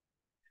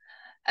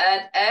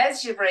 And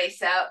as you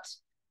breathe out,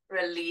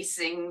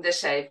 releasing the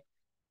shape.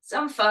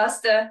 Some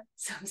faster,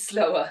 some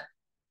slower.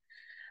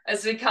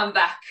 As we come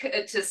back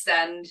to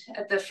stand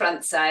at the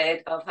front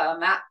side of our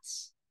mat,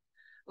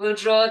 we'll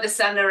draw the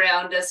sun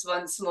around us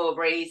once more,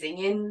 breathing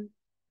in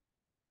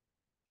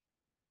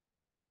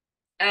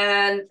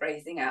and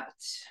breathing out.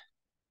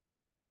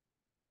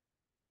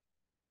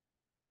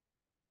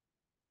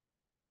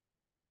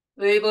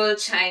 We will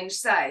change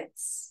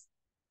sides,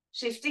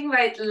 shifting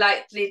weight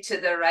lightly to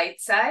the right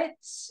side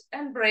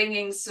and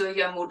bringing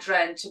Surya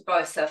Mudra into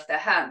both of the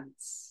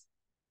hands.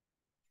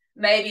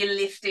 Maybe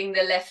lifting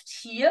the left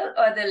heel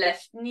or the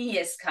left knee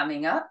is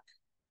coming up.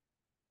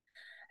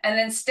 And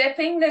then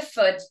stepping the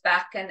foot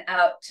back and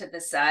out to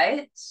the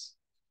side,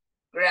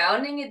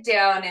 grounding it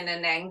down in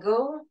an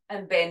angle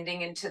and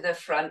bending into the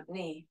front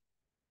knee.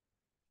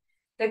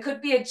 There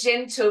could be a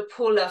gentle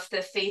pull of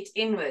the feet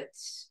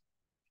inwards.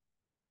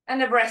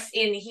 And a breath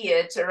in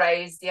here to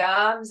raise the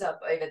arms up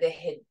over the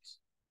head.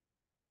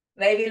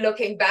 Maybe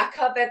looking back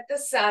up at the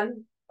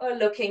sun or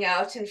looking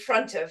out in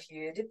front of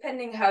you,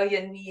 depending how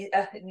your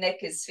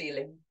neck is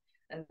feeling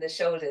and the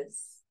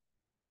shoulders.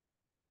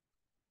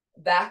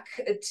 Back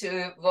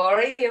to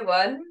Warrior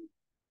One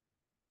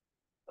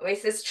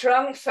with a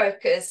strong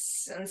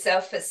focus and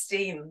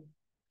self-esteem.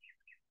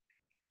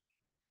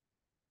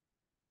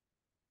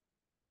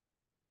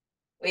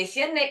 With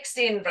your next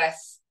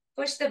in-breath,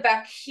 push the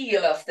back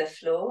heel off the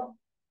floor.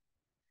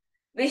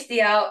 With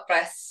the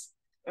out-breath,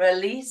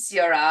 release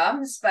your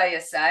arms by your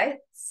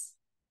sides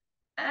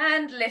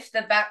and lift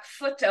the back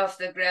foot off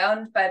the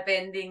ground by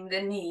bending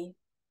the knee.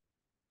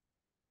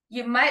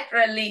 You might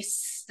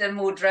release the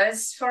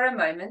mudras for a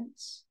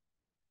moment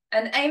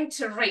and aim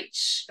to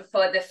reach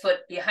for the foot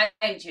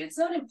behind you. It's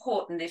not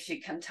important if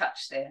you can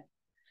touch there.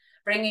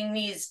 Bringing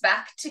knees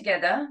back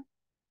together.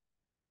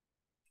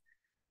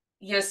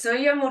 Your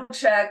Surya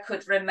Mudra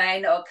could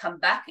remain or come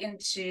back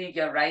into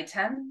your right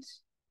hand.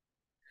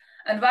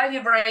 And while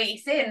you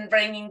breathe in,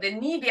 bringing the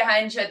knee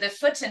behind you, the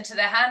foot into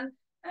the hand,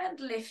 and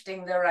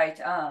lifting the right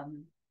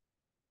arm.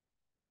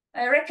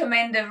 I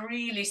recommend a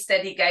really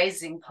steady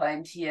gazing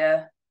point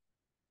here.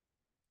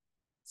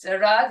 So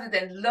rather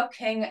than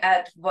looking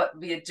at what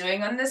we are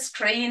doing on the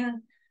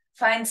screen,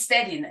 find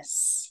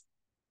steadiness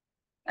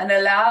and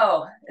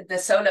allow the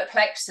solar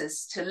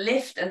plexus to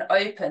lift and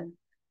open,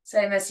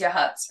 same as your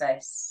heart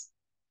space.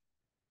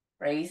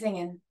 Breathing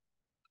in.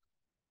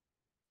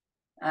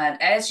 And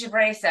as you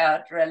breathe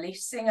out,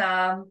 releasing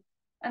arm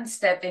and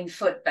stepping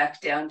foot back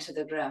down to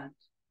the ground.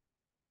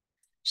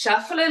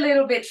 Shuffle a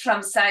little bit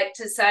from side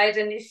to side,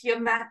 and if your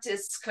mat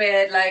is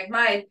squared like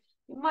mine,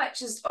 you might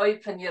just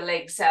open your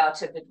legs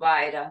out a bit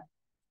wider.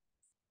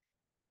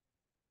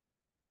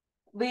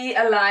 We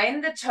align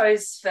the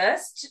toes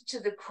first to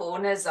the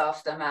corners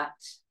of the mat.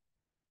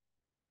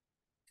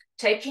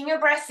 Taking a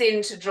breath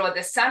in to draw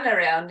the sun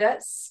around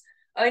us,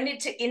 only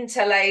to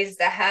interlace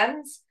the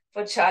hands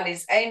for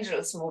Charlie's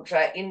Angel's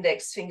Mudra,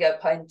 index finger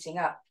pointing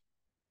up.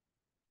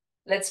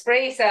 Let's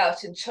breathe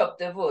out and chop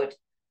the wood.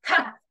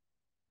 Ha!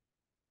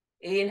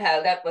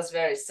 Inhale, that was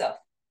very soft.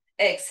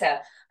 Exhale.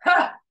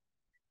 Ha.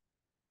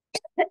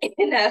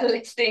 Inhale,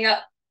 lifting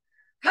up.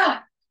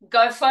 Ha.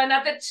 Go for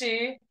another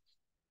 2.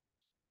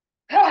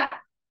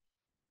 Ha.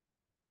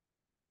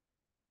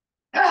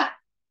 Ha.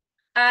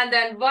 And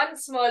then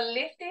once more,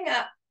 lifting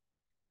up,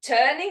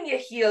 turning your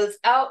heels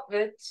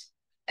outward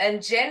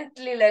and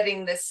gently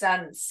letting the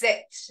sun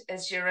set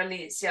as you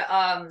release your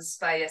arms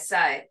by your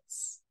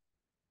sides.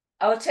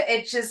 Outer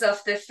edges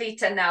of the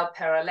feet are now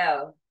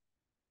parallel.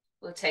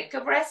 We'll take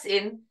a breath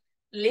in,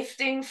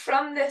 lifting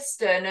from the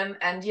sternum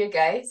and your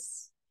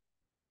gaze.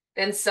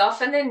 Then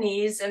soften the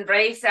knees and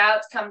raise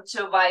out, come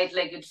to a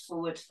wide-legged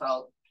forward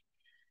fold.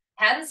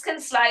 Hands can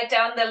slide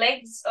down the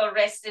legs or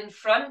rest in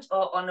front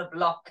or on a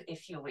block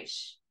if you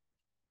wish.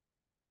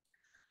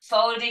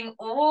 Folding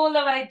all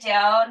the way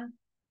down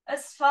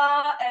as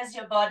far as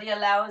your body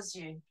allows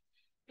you.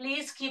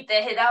 Please keep the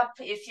head up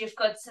if you've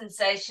got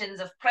sensations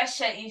of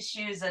pressure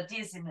issues or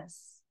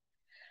dizziness.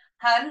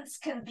 Hands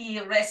can be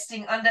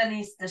resting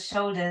underneath the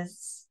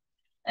shoulders,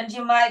 and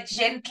you might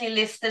gently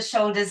lift the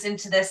shoulders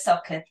into their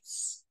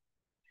sockets.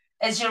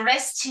 As you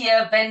rest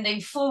here,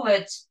 bending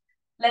forward,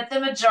 let the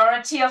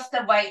majority of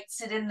the weight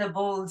sit in the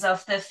balls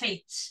of the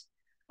feet,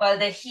 while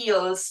the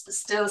heels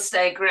still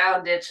stay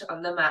grounded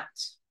on the mat.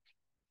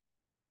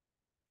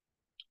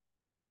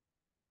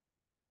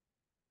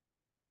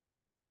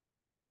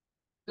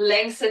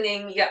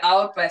 Lengthening your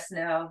out breath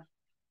now.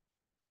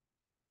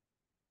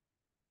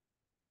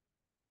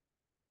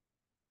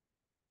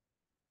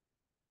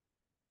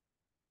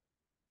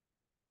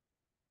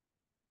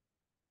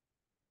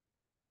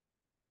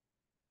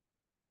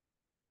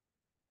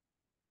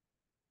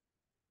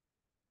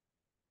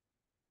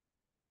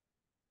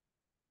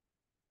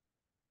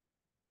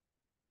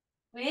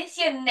 With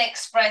your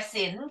next breath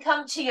in,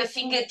 come to your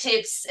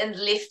fingertips and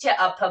lift your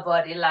upper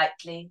body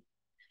lightly.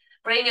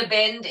 Bring a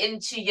bend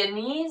into your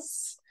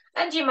knees,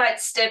 and you might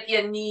step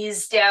your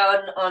knees down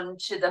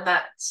onto the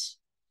mat.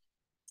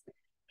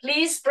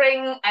 Please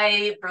bring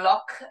a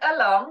block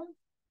along,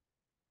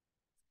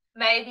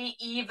 maybe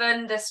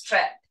even the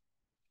strap,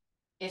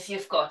 if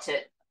you've got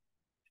it.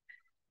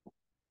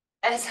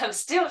 As I'm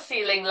still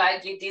feeling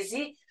lightly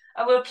dizzy,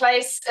 I will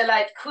place a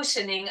light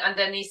cushioning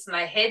underneath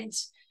my head.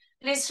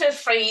 Please feel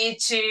free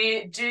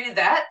to do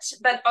that,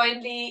 but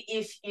only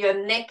if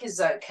your neck is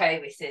okay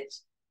with it.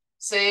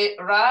 So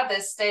rather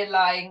stay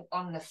lying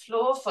on the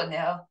floor for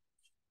now.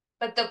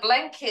 But the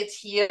blanket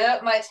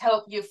here might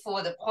help you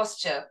for the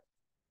posture.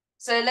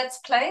 So let's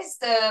place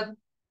the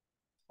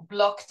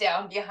block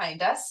down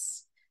behind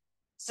us.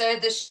 So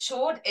the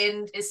short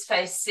end is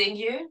facing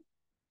you.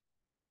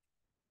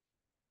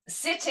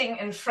 Sitting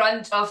in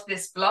front of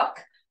this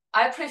block,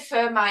 I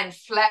prefer mine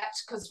flat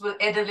because we'll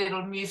add a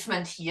little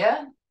movement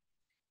here.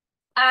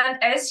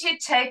 And as you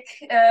take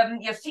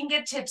your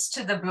fingertips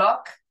to the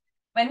block,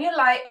 when you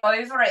lie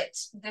over it,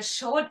 the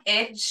short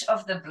edge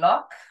of the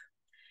block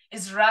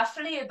is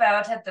roughly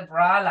about at the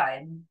brow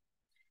line,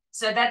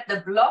 so that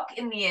the block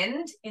in the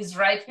end is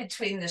right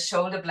between the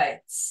shoulder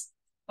blades.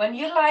 When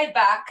you lie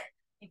back,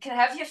 you can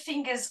have your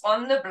fingers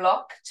on the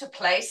block to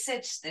place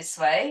it this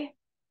way.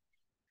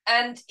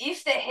 And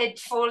if the head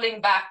falling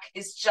back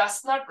is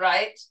just not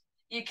right,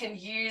 you can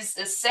use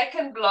a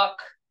second block,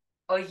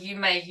 or you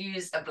may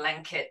use a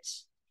blanket.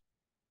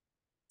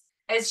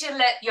 As you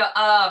let your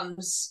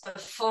arms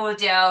fall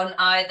down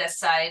either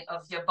side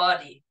of your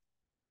body.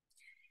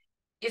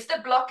 If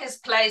the block is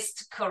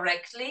placed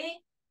correctly,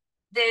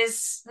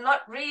 there's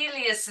not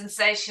really a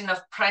sensation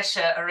of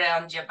pressure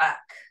around your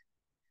back,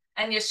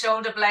 and your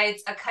shoulder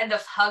blades are kind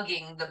of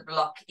hugging the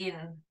block in.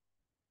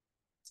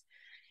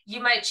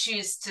 You might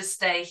choose to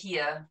stay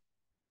here,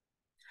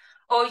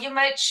 or you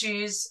might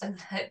choose,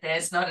 and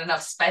there's not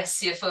enough space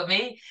here for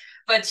me,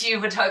 but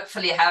you would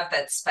hopefully have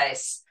that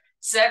space,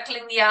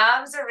 circling the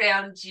arms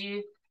around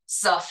you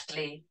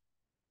softly.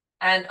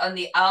 And on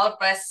the out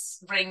breath,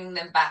 bringing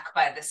them back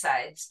by the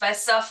sides. By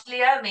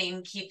softly, I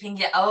mean keeping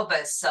your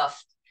elbows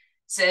soft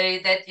so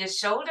that your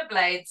shoulder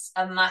blades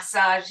are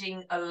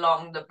massaging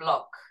along the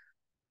block.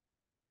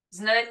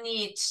 There's no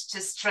need to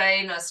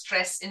strain or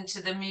stress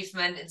into the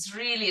movement. It's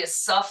really a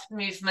soft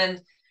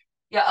movement.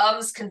 Your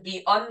arms can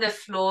be on the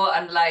floor,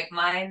 unlike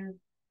mine,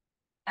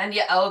 and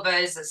your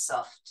elbows are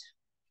soft.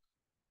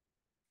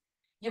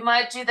 You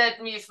might do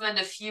that movement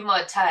a few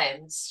more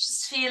times,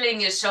 just feeling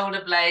your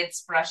shoulder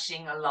blades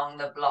brushing along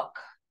the block.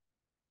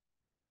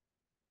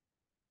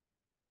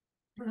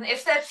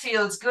 If that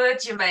feels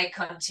good, you may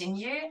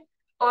continue,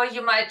 or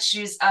you might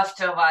choose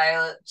after a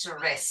while to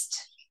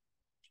rest.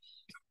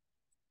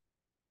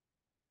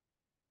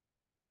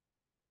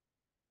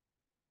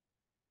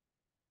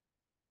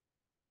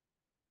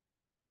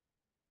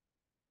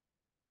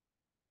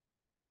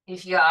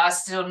 If you are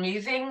still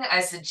moving,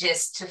 I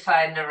suggest to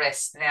find a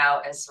rest now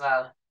as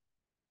well.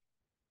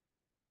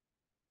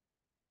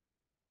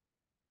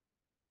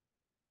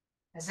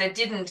 As I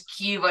didn't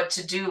cue what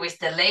to do with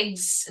the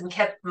legs and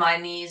kept my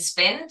knees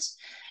bent,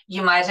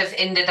 you might have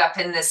ended up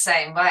in the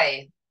same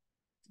way.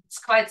 It's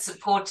quite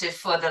supportive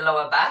for the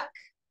lower back.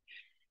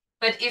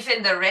 But if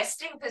in the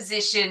resting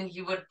position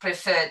you would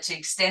prefer to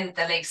extend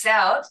the legs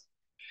out,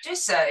 do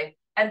so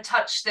and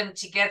touch them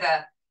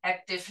together,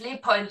 actively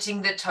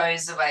pointing the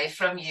toes away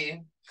from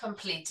you,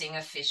 completing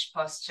a fish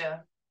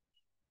posture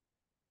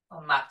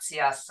or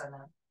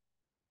Matsyasana.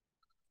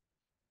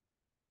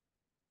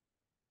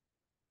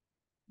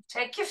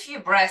 Take a few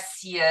breaths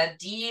here,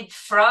 deep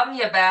from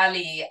your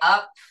belly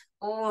up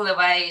all the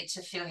way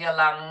to fill your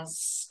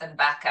lungs and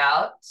back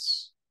out.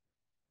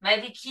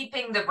 Maybe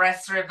keeping the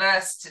breath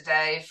reversed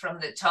today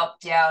from the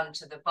top down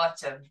to the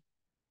bottom.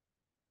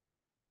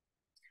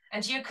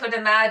 And you could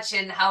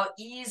imagine how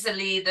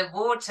easily the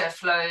water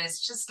flows,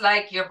 just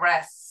like your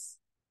breath,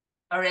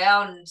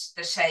 around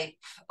the shape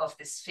of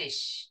this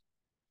fish.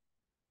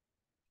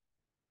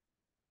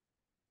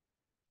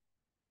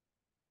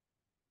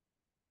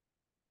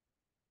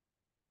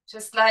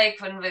 Just like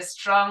when we're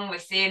strong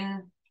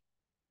within,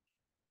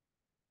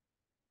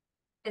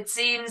 it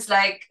seems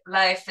like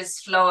life is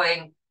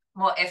flowing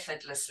more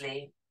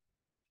effortlessly.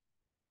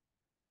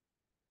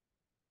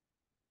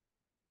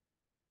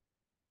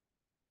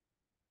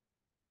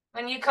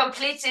 When you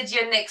completed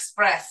your next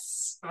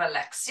breath,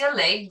 relax your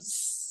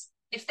legs.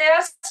 If they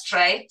are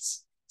straight,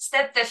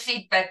 step the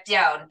feet back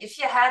down. If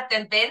you had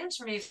them bent,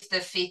 move the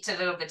feet a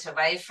little bit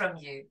away from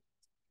you.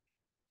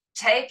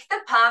 Take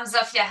the palms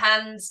of your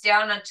hands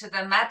down onto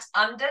the mat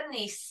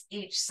underneath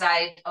each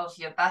side of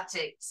your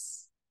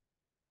buttocks.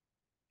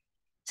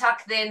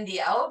 Tuck then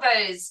the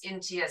elbows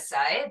into your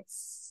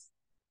sides.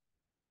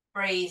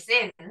 Breathe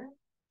in.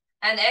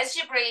 And as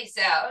you breathe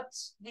out,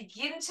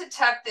 begin to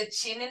tuck the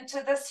chin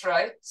into the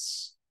throat.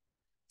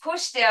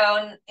 Push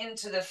down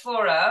into the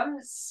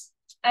forearms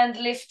and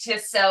lift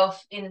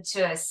yourself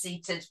into a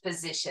seated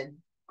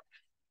position.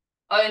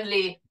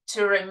 Only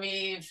to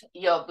remove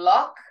your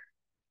block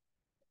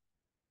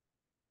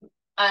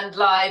and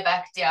lie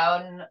back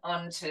down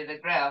onto the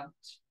ground.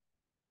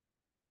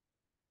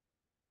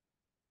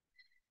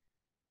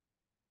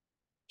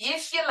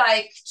 If you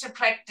like to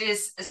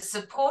practice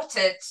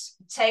supported,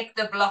 take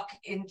the block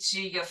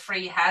into your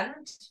free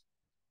hand.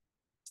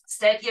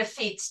 Step your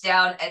feet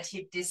down at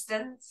hip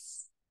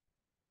distance.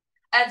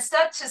 And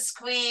start to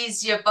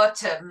squeeze your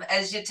bottom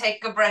as you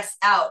take a breath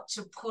out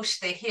to push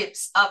the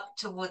hips up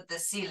toward the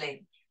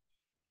ceiling.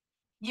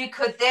 You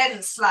could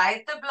then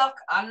slide the block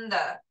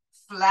under,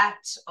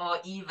 flat or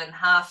even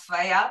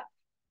halfway up.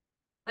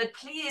 But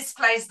please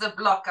place the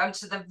block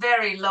onto the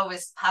very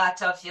lowest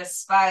part of your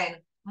spine,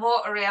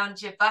 more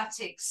around your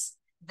buttocks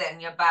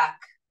than your back.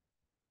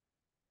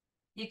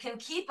 You can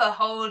keep a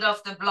hold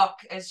of the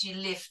block as you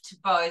lift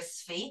both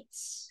feet,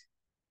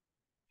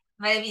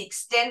 maybe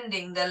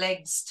extending the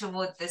legs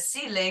toward the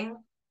ceiling,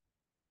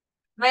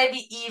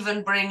 maybe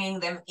even bringing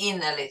them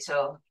in a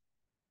little.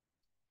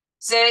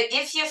 So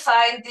if you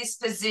find this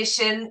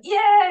position,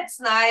 yeah, it's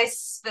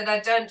nice, but I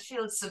don't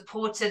feel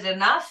supported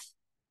enough,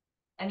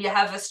 and you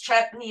have a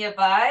strap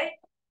nearby,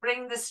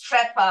 bring the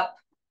strap up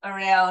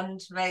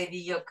around maybe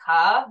your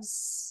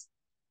calves.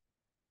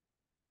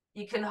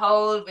 You can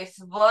hold with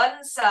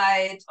one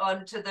side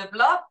onto the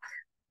block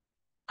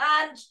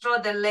and draw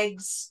the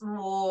legs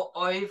more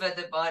over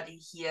the body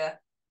here.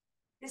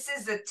 This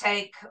is a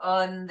take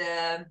on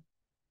the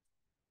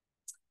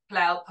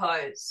plow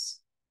pose,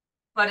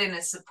 but in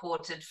a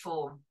supported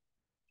form.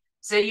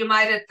 So you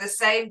might at the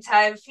same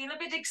time feel a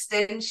bit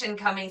extension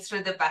coming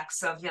through the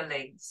backs of your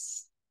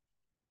legs.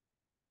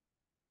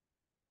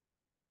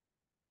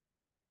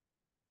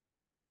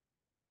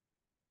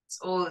 It's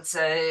also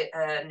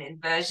an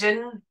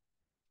inversion.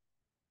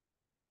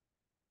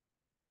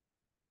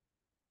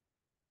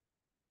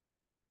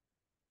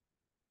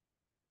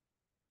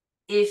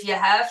 If you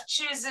have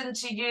chosen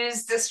to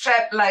use the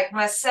strap like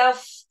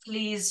myself,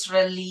 please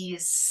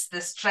release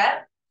the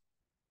strap.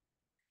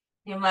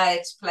 You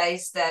might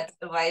place that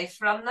away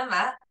from the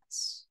mat.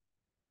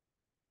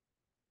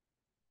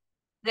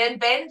 Then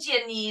bend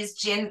your knees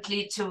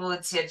gently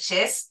towards your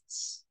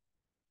chest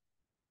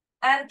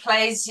and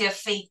place your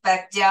feet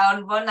back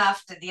down, one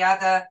after the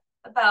other,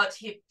 about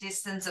hip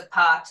distance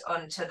apart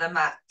onto the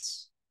mat.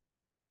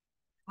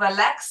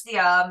 Relax the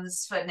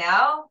arms for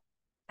now,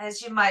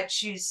 as you might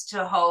choose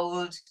to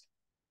hold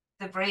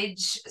the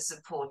bridge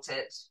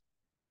supported.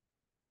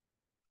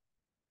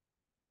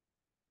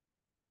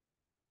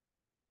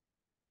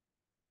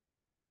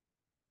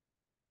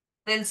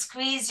 Then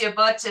squeeze your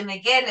bottom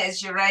again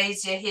as you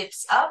raise your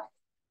hips up,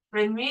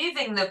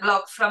 removing the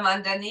block from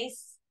underneath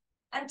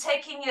and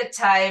taking your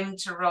time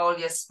to roll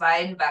your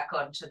spine back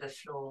onto the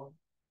floor.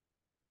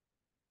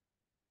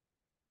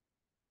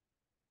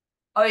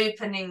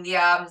 Opening the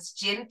arms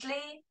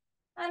gently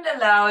and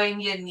allowing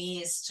your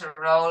knees to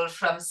roll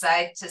from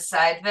side to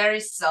side very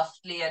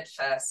softly at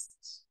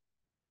first.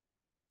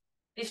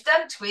 We've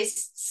done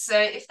twists, so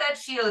if that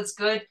feels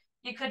good,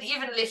 you could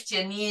even lift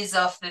your knees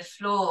off the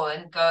floor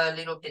and go a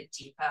little bit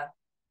deeper.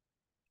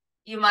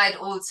 You might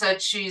also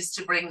choose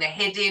to bring the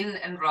head in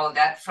and roll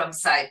that from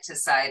side to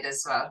side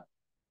as well.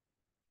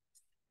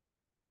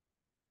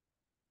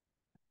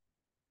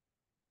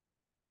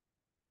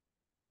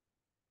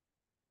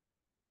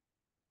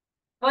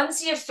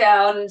 Once you've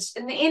found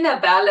an inner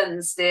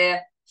balance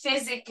there,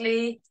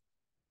 physically,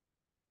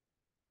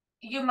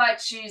 you might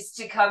choose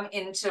to come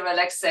into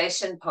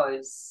relaxation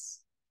pose,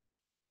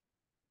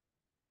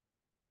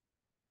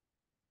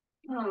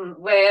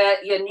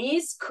 where your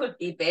knees could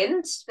be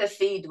bent, the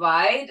feet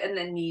wide and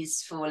the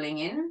knees falling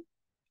in,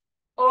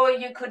 or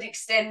you could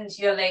extend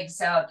your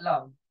legs out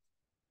long.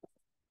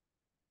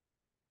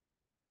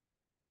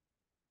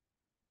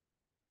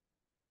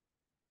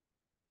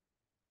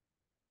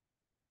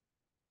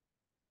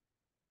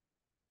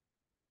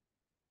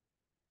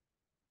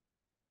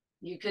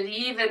 You could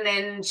even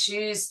then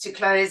choose to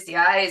close the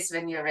eyes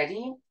when you're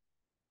ready.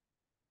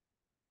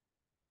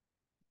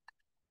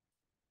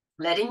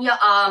 Letting your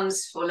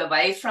arms fall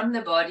away from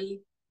the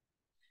body.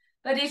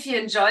 But if you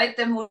enjoyed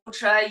the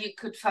mudra, you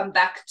could come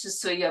back to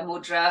Surya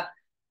Mudra,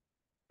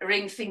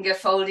 ring finger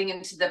folding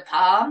into the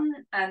palm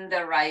and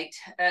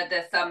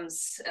the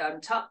thumbs on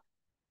top,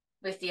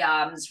 with the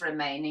arms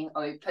remaining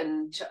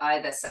open to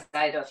either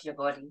side of your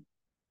body.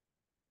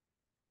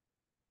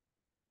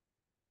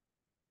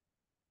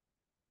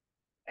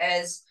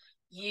 As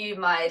you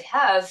might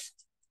have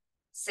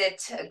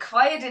set a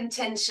quiet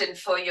intention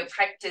for your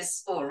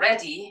practice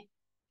already,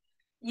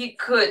 you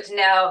could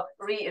now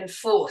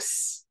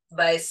reinforce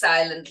by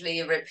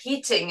silently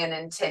repeating an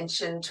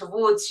intention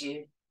towards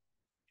you.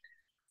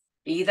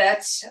 Be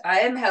that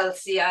I am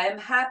healthy, I am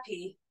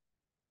happy,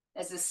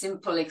 as a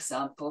simple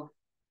example.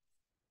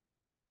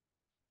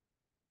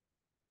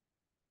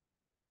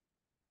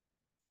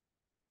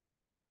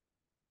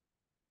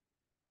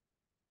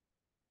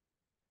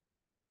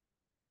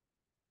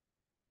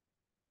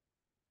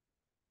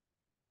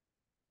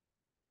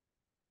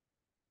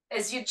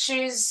 As you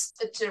choose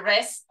to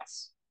rest,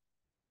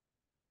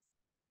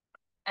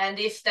 and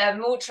if the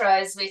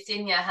mudra is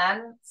within your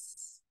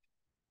hands,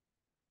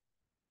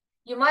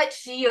 you might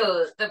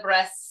feel the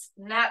breath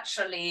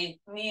naturally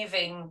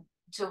moving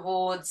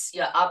towards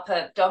your upper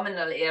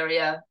abdominal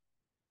area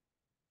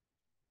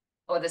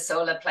or the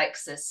solar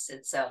plexus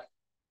itself.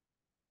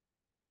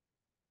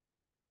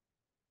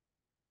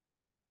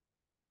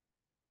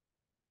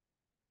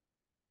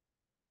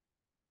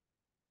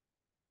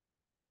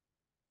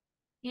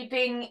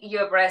 Keeping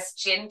your breath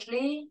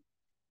gently,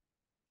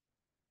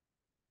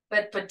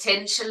 but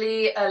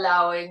potentially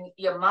allowing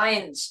your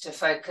mind to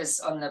focus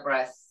on the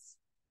breath.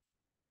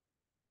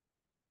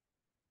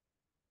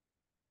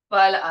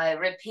 While I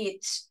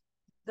repeat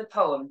the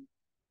poem.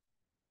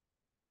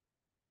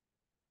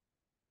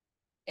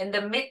 In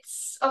the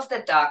midst of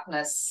the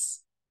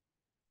darkness,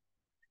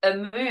 a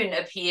moon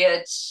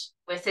appeared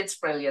with its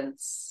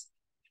brilliance.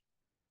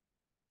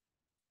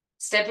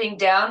 Stepping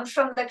down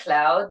from the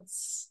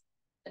clouds,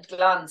 it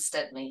glanced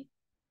at me.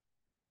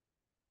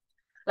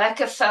 Like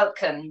a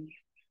falcon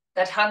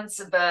that hunts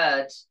a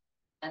bird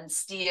and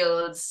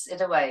steals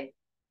it away,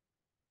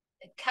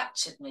 it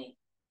captured me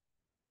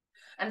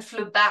and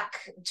flew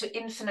back to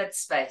infinite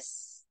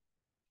space.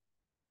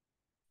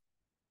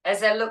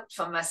 As I looked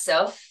for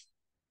myself,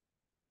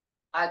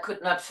 I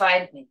could not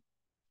find me,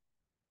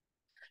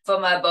 for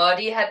my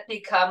body had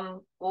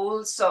become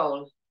all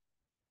soul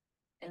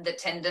in the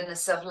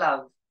tenderness of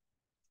love.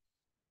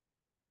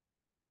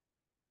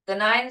 The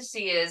 9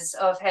 spheres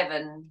of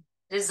heaven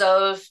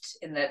dissolved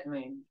in that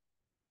moon,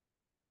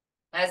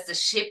 as the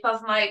ship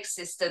of my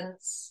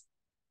existence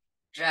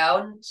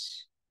drowned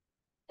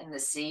in the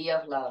sea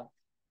of love.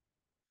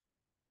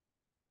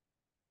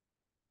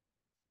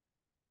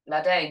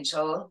 Blood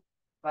Angel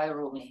by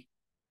Rumi.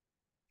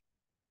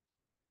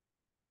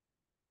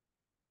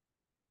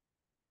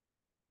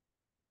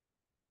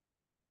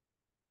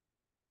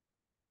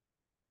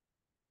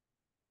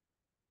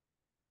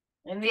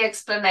 In the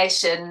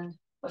explanation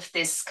of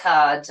this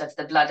card of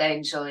the Blood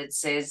Angel, it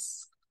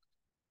says,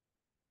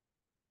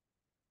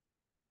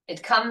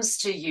 it comes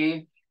to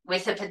you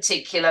with a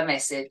particular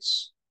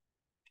message.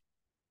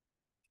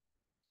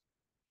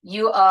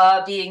 You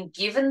are being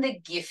given the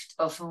gift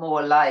of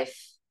more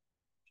life.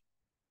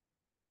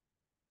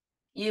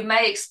 You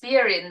may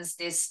experience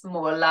this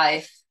more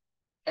life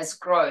as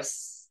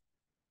growth,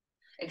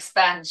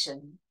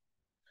 expansion,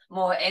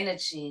 more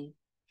energy,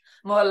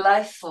 more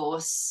life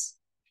force,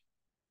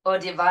 or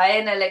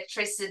divine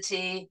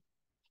electricity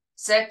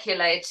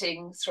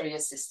circulating through your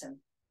system.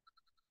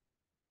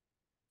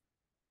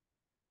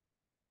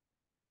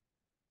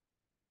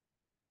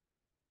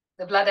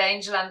 The Blood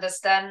Angel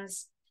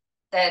understands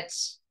that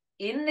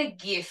in the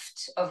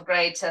gift of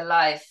greater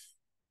life,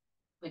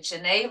 which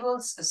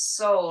enables a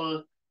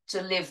soul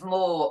to live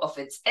more of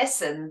its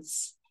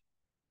essence,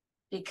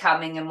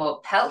 becoming a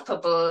more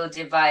palpable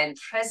divine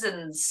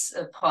presence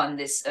upon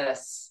this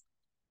earth,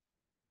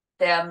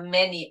 there are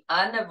many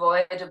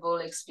unavoidable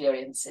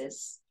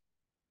experiences.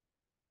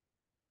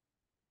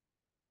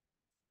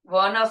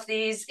 One of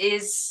these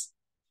is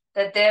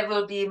that there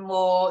will be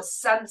more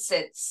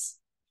sunsets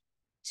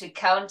to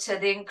counter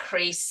the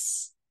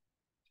increase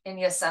in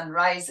your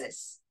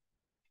sunrises.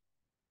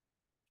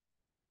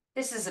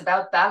 This is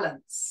about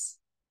balance.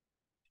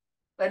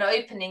 When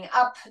opening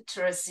up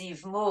to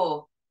receive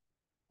more,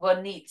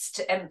 one needs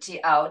to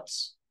empty out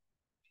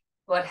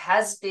what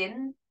has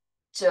been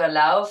to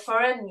allow for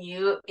a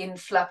new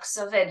influx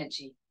of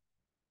energy.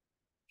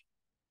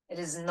 It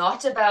is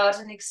not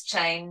about an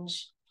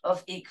exchange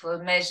of equal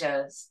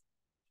measures,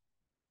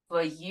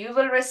 for you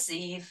will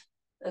receive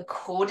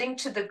according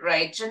to the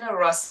great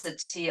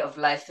generosity of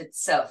life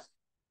itself.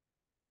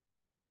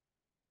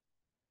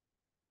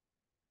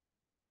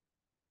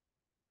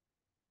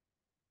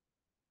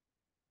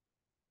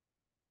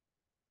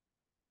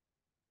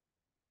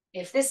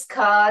 If this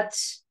card,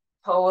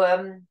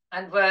 poem,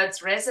 and words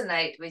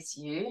resonate with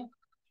you,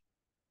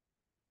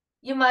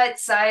 you might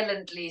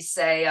silently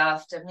say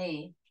after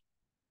me,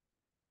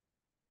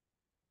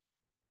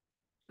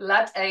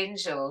 Blood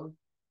Angel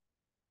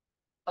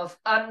of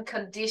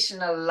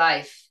unconditional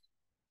life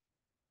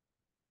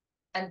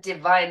and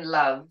divine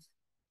love,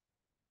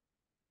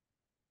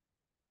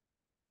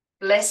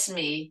 bless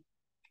me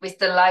with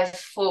the life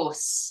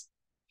force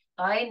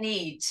I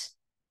need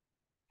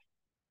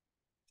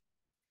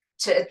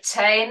to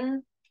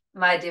attain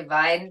my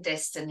divine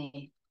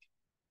destiny.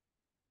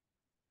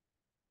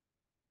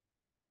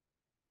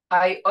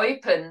 I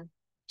open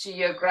to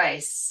your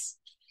grace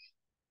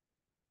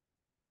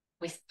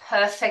with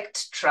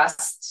perfect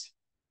trust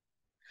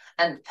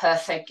and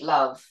perfect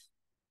love.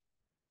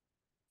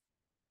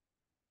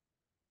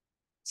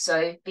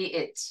 So be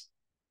it.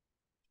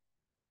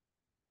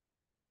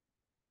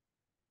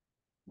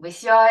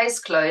 With your eyes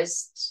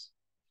closed,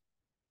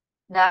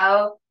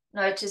 now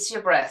notice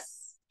your breath.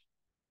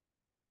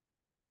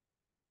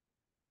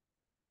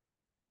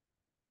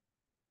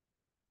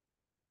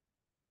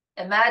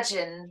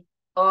 Imagine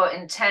or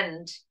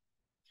intend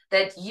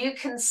that you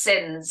can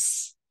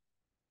sense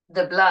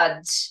the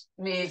blood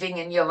moving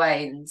in your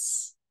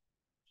veins.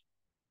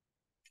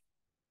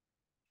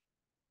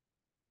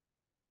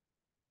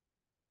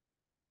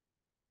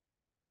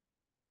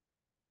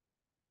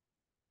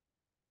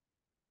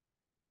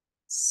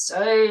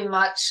 So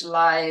much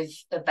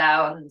life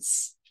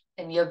abounds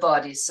in your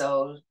body,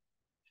 soul.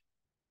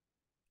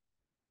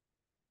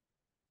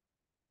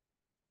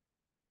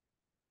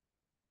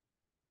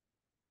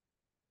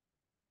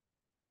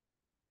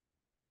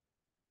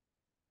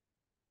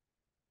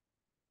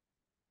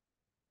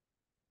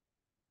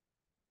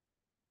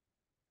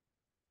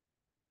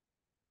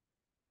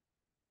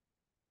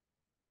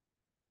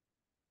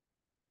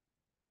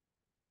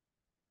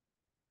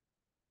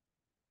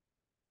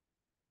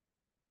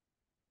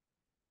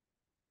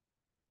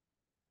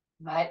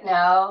 Right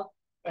now,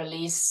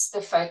 release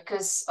the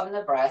focus on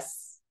the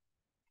breath.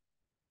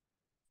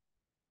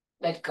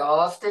 Let go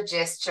of the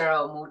gesture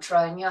or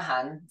mudra in your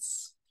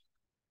hands.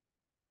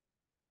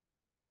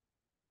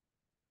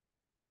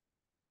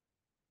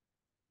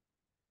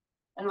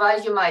 And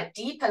while you might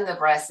deepen the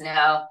breath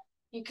now,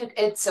 you could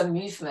add some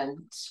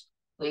movement,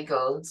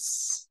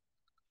 wiggles,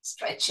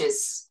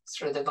 stretches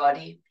through the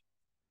body.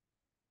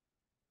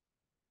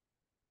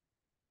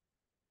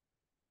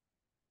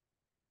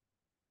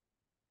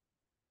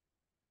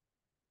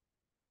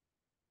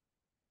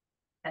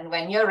 And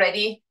when you're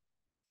ready,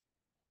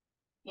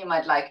 you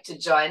might like to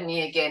join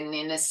me again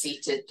in a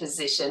seated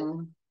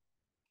position.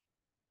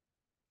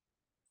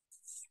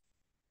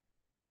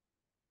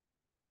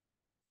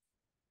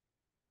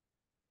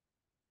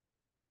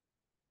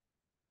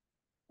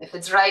 If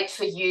it's right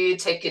for you,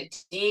 take a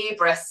deep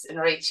breath and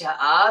reach your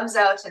arms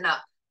out and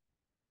up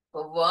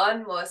for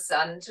one more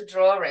sun to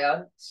draw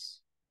around.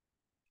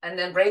 And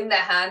then bring the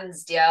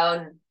hands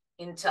down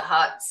into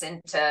heart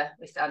center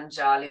with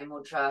Anjali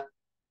Mudra.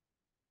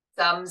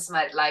 Thumbs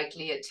might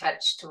likely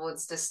attach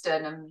towards the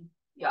sternum,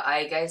 your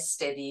eye gaze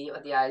steady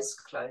or the eyes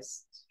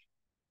closed.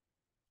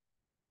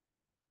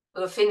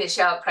 We'll finish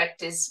our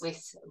practice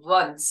with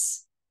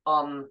once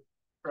Om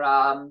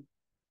Ram.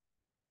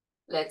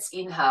 Let's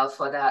inhale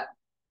for that.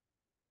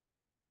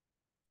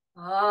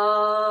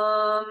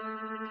 Om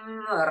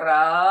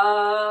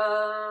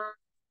Ram.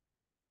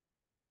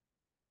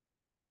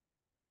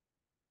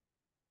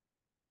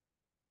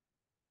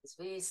 As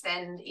we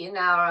stand in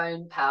our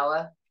own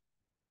power,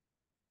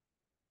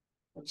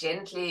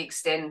 gently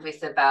extend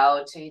with a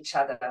bow to each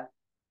other.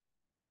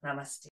 Namaste.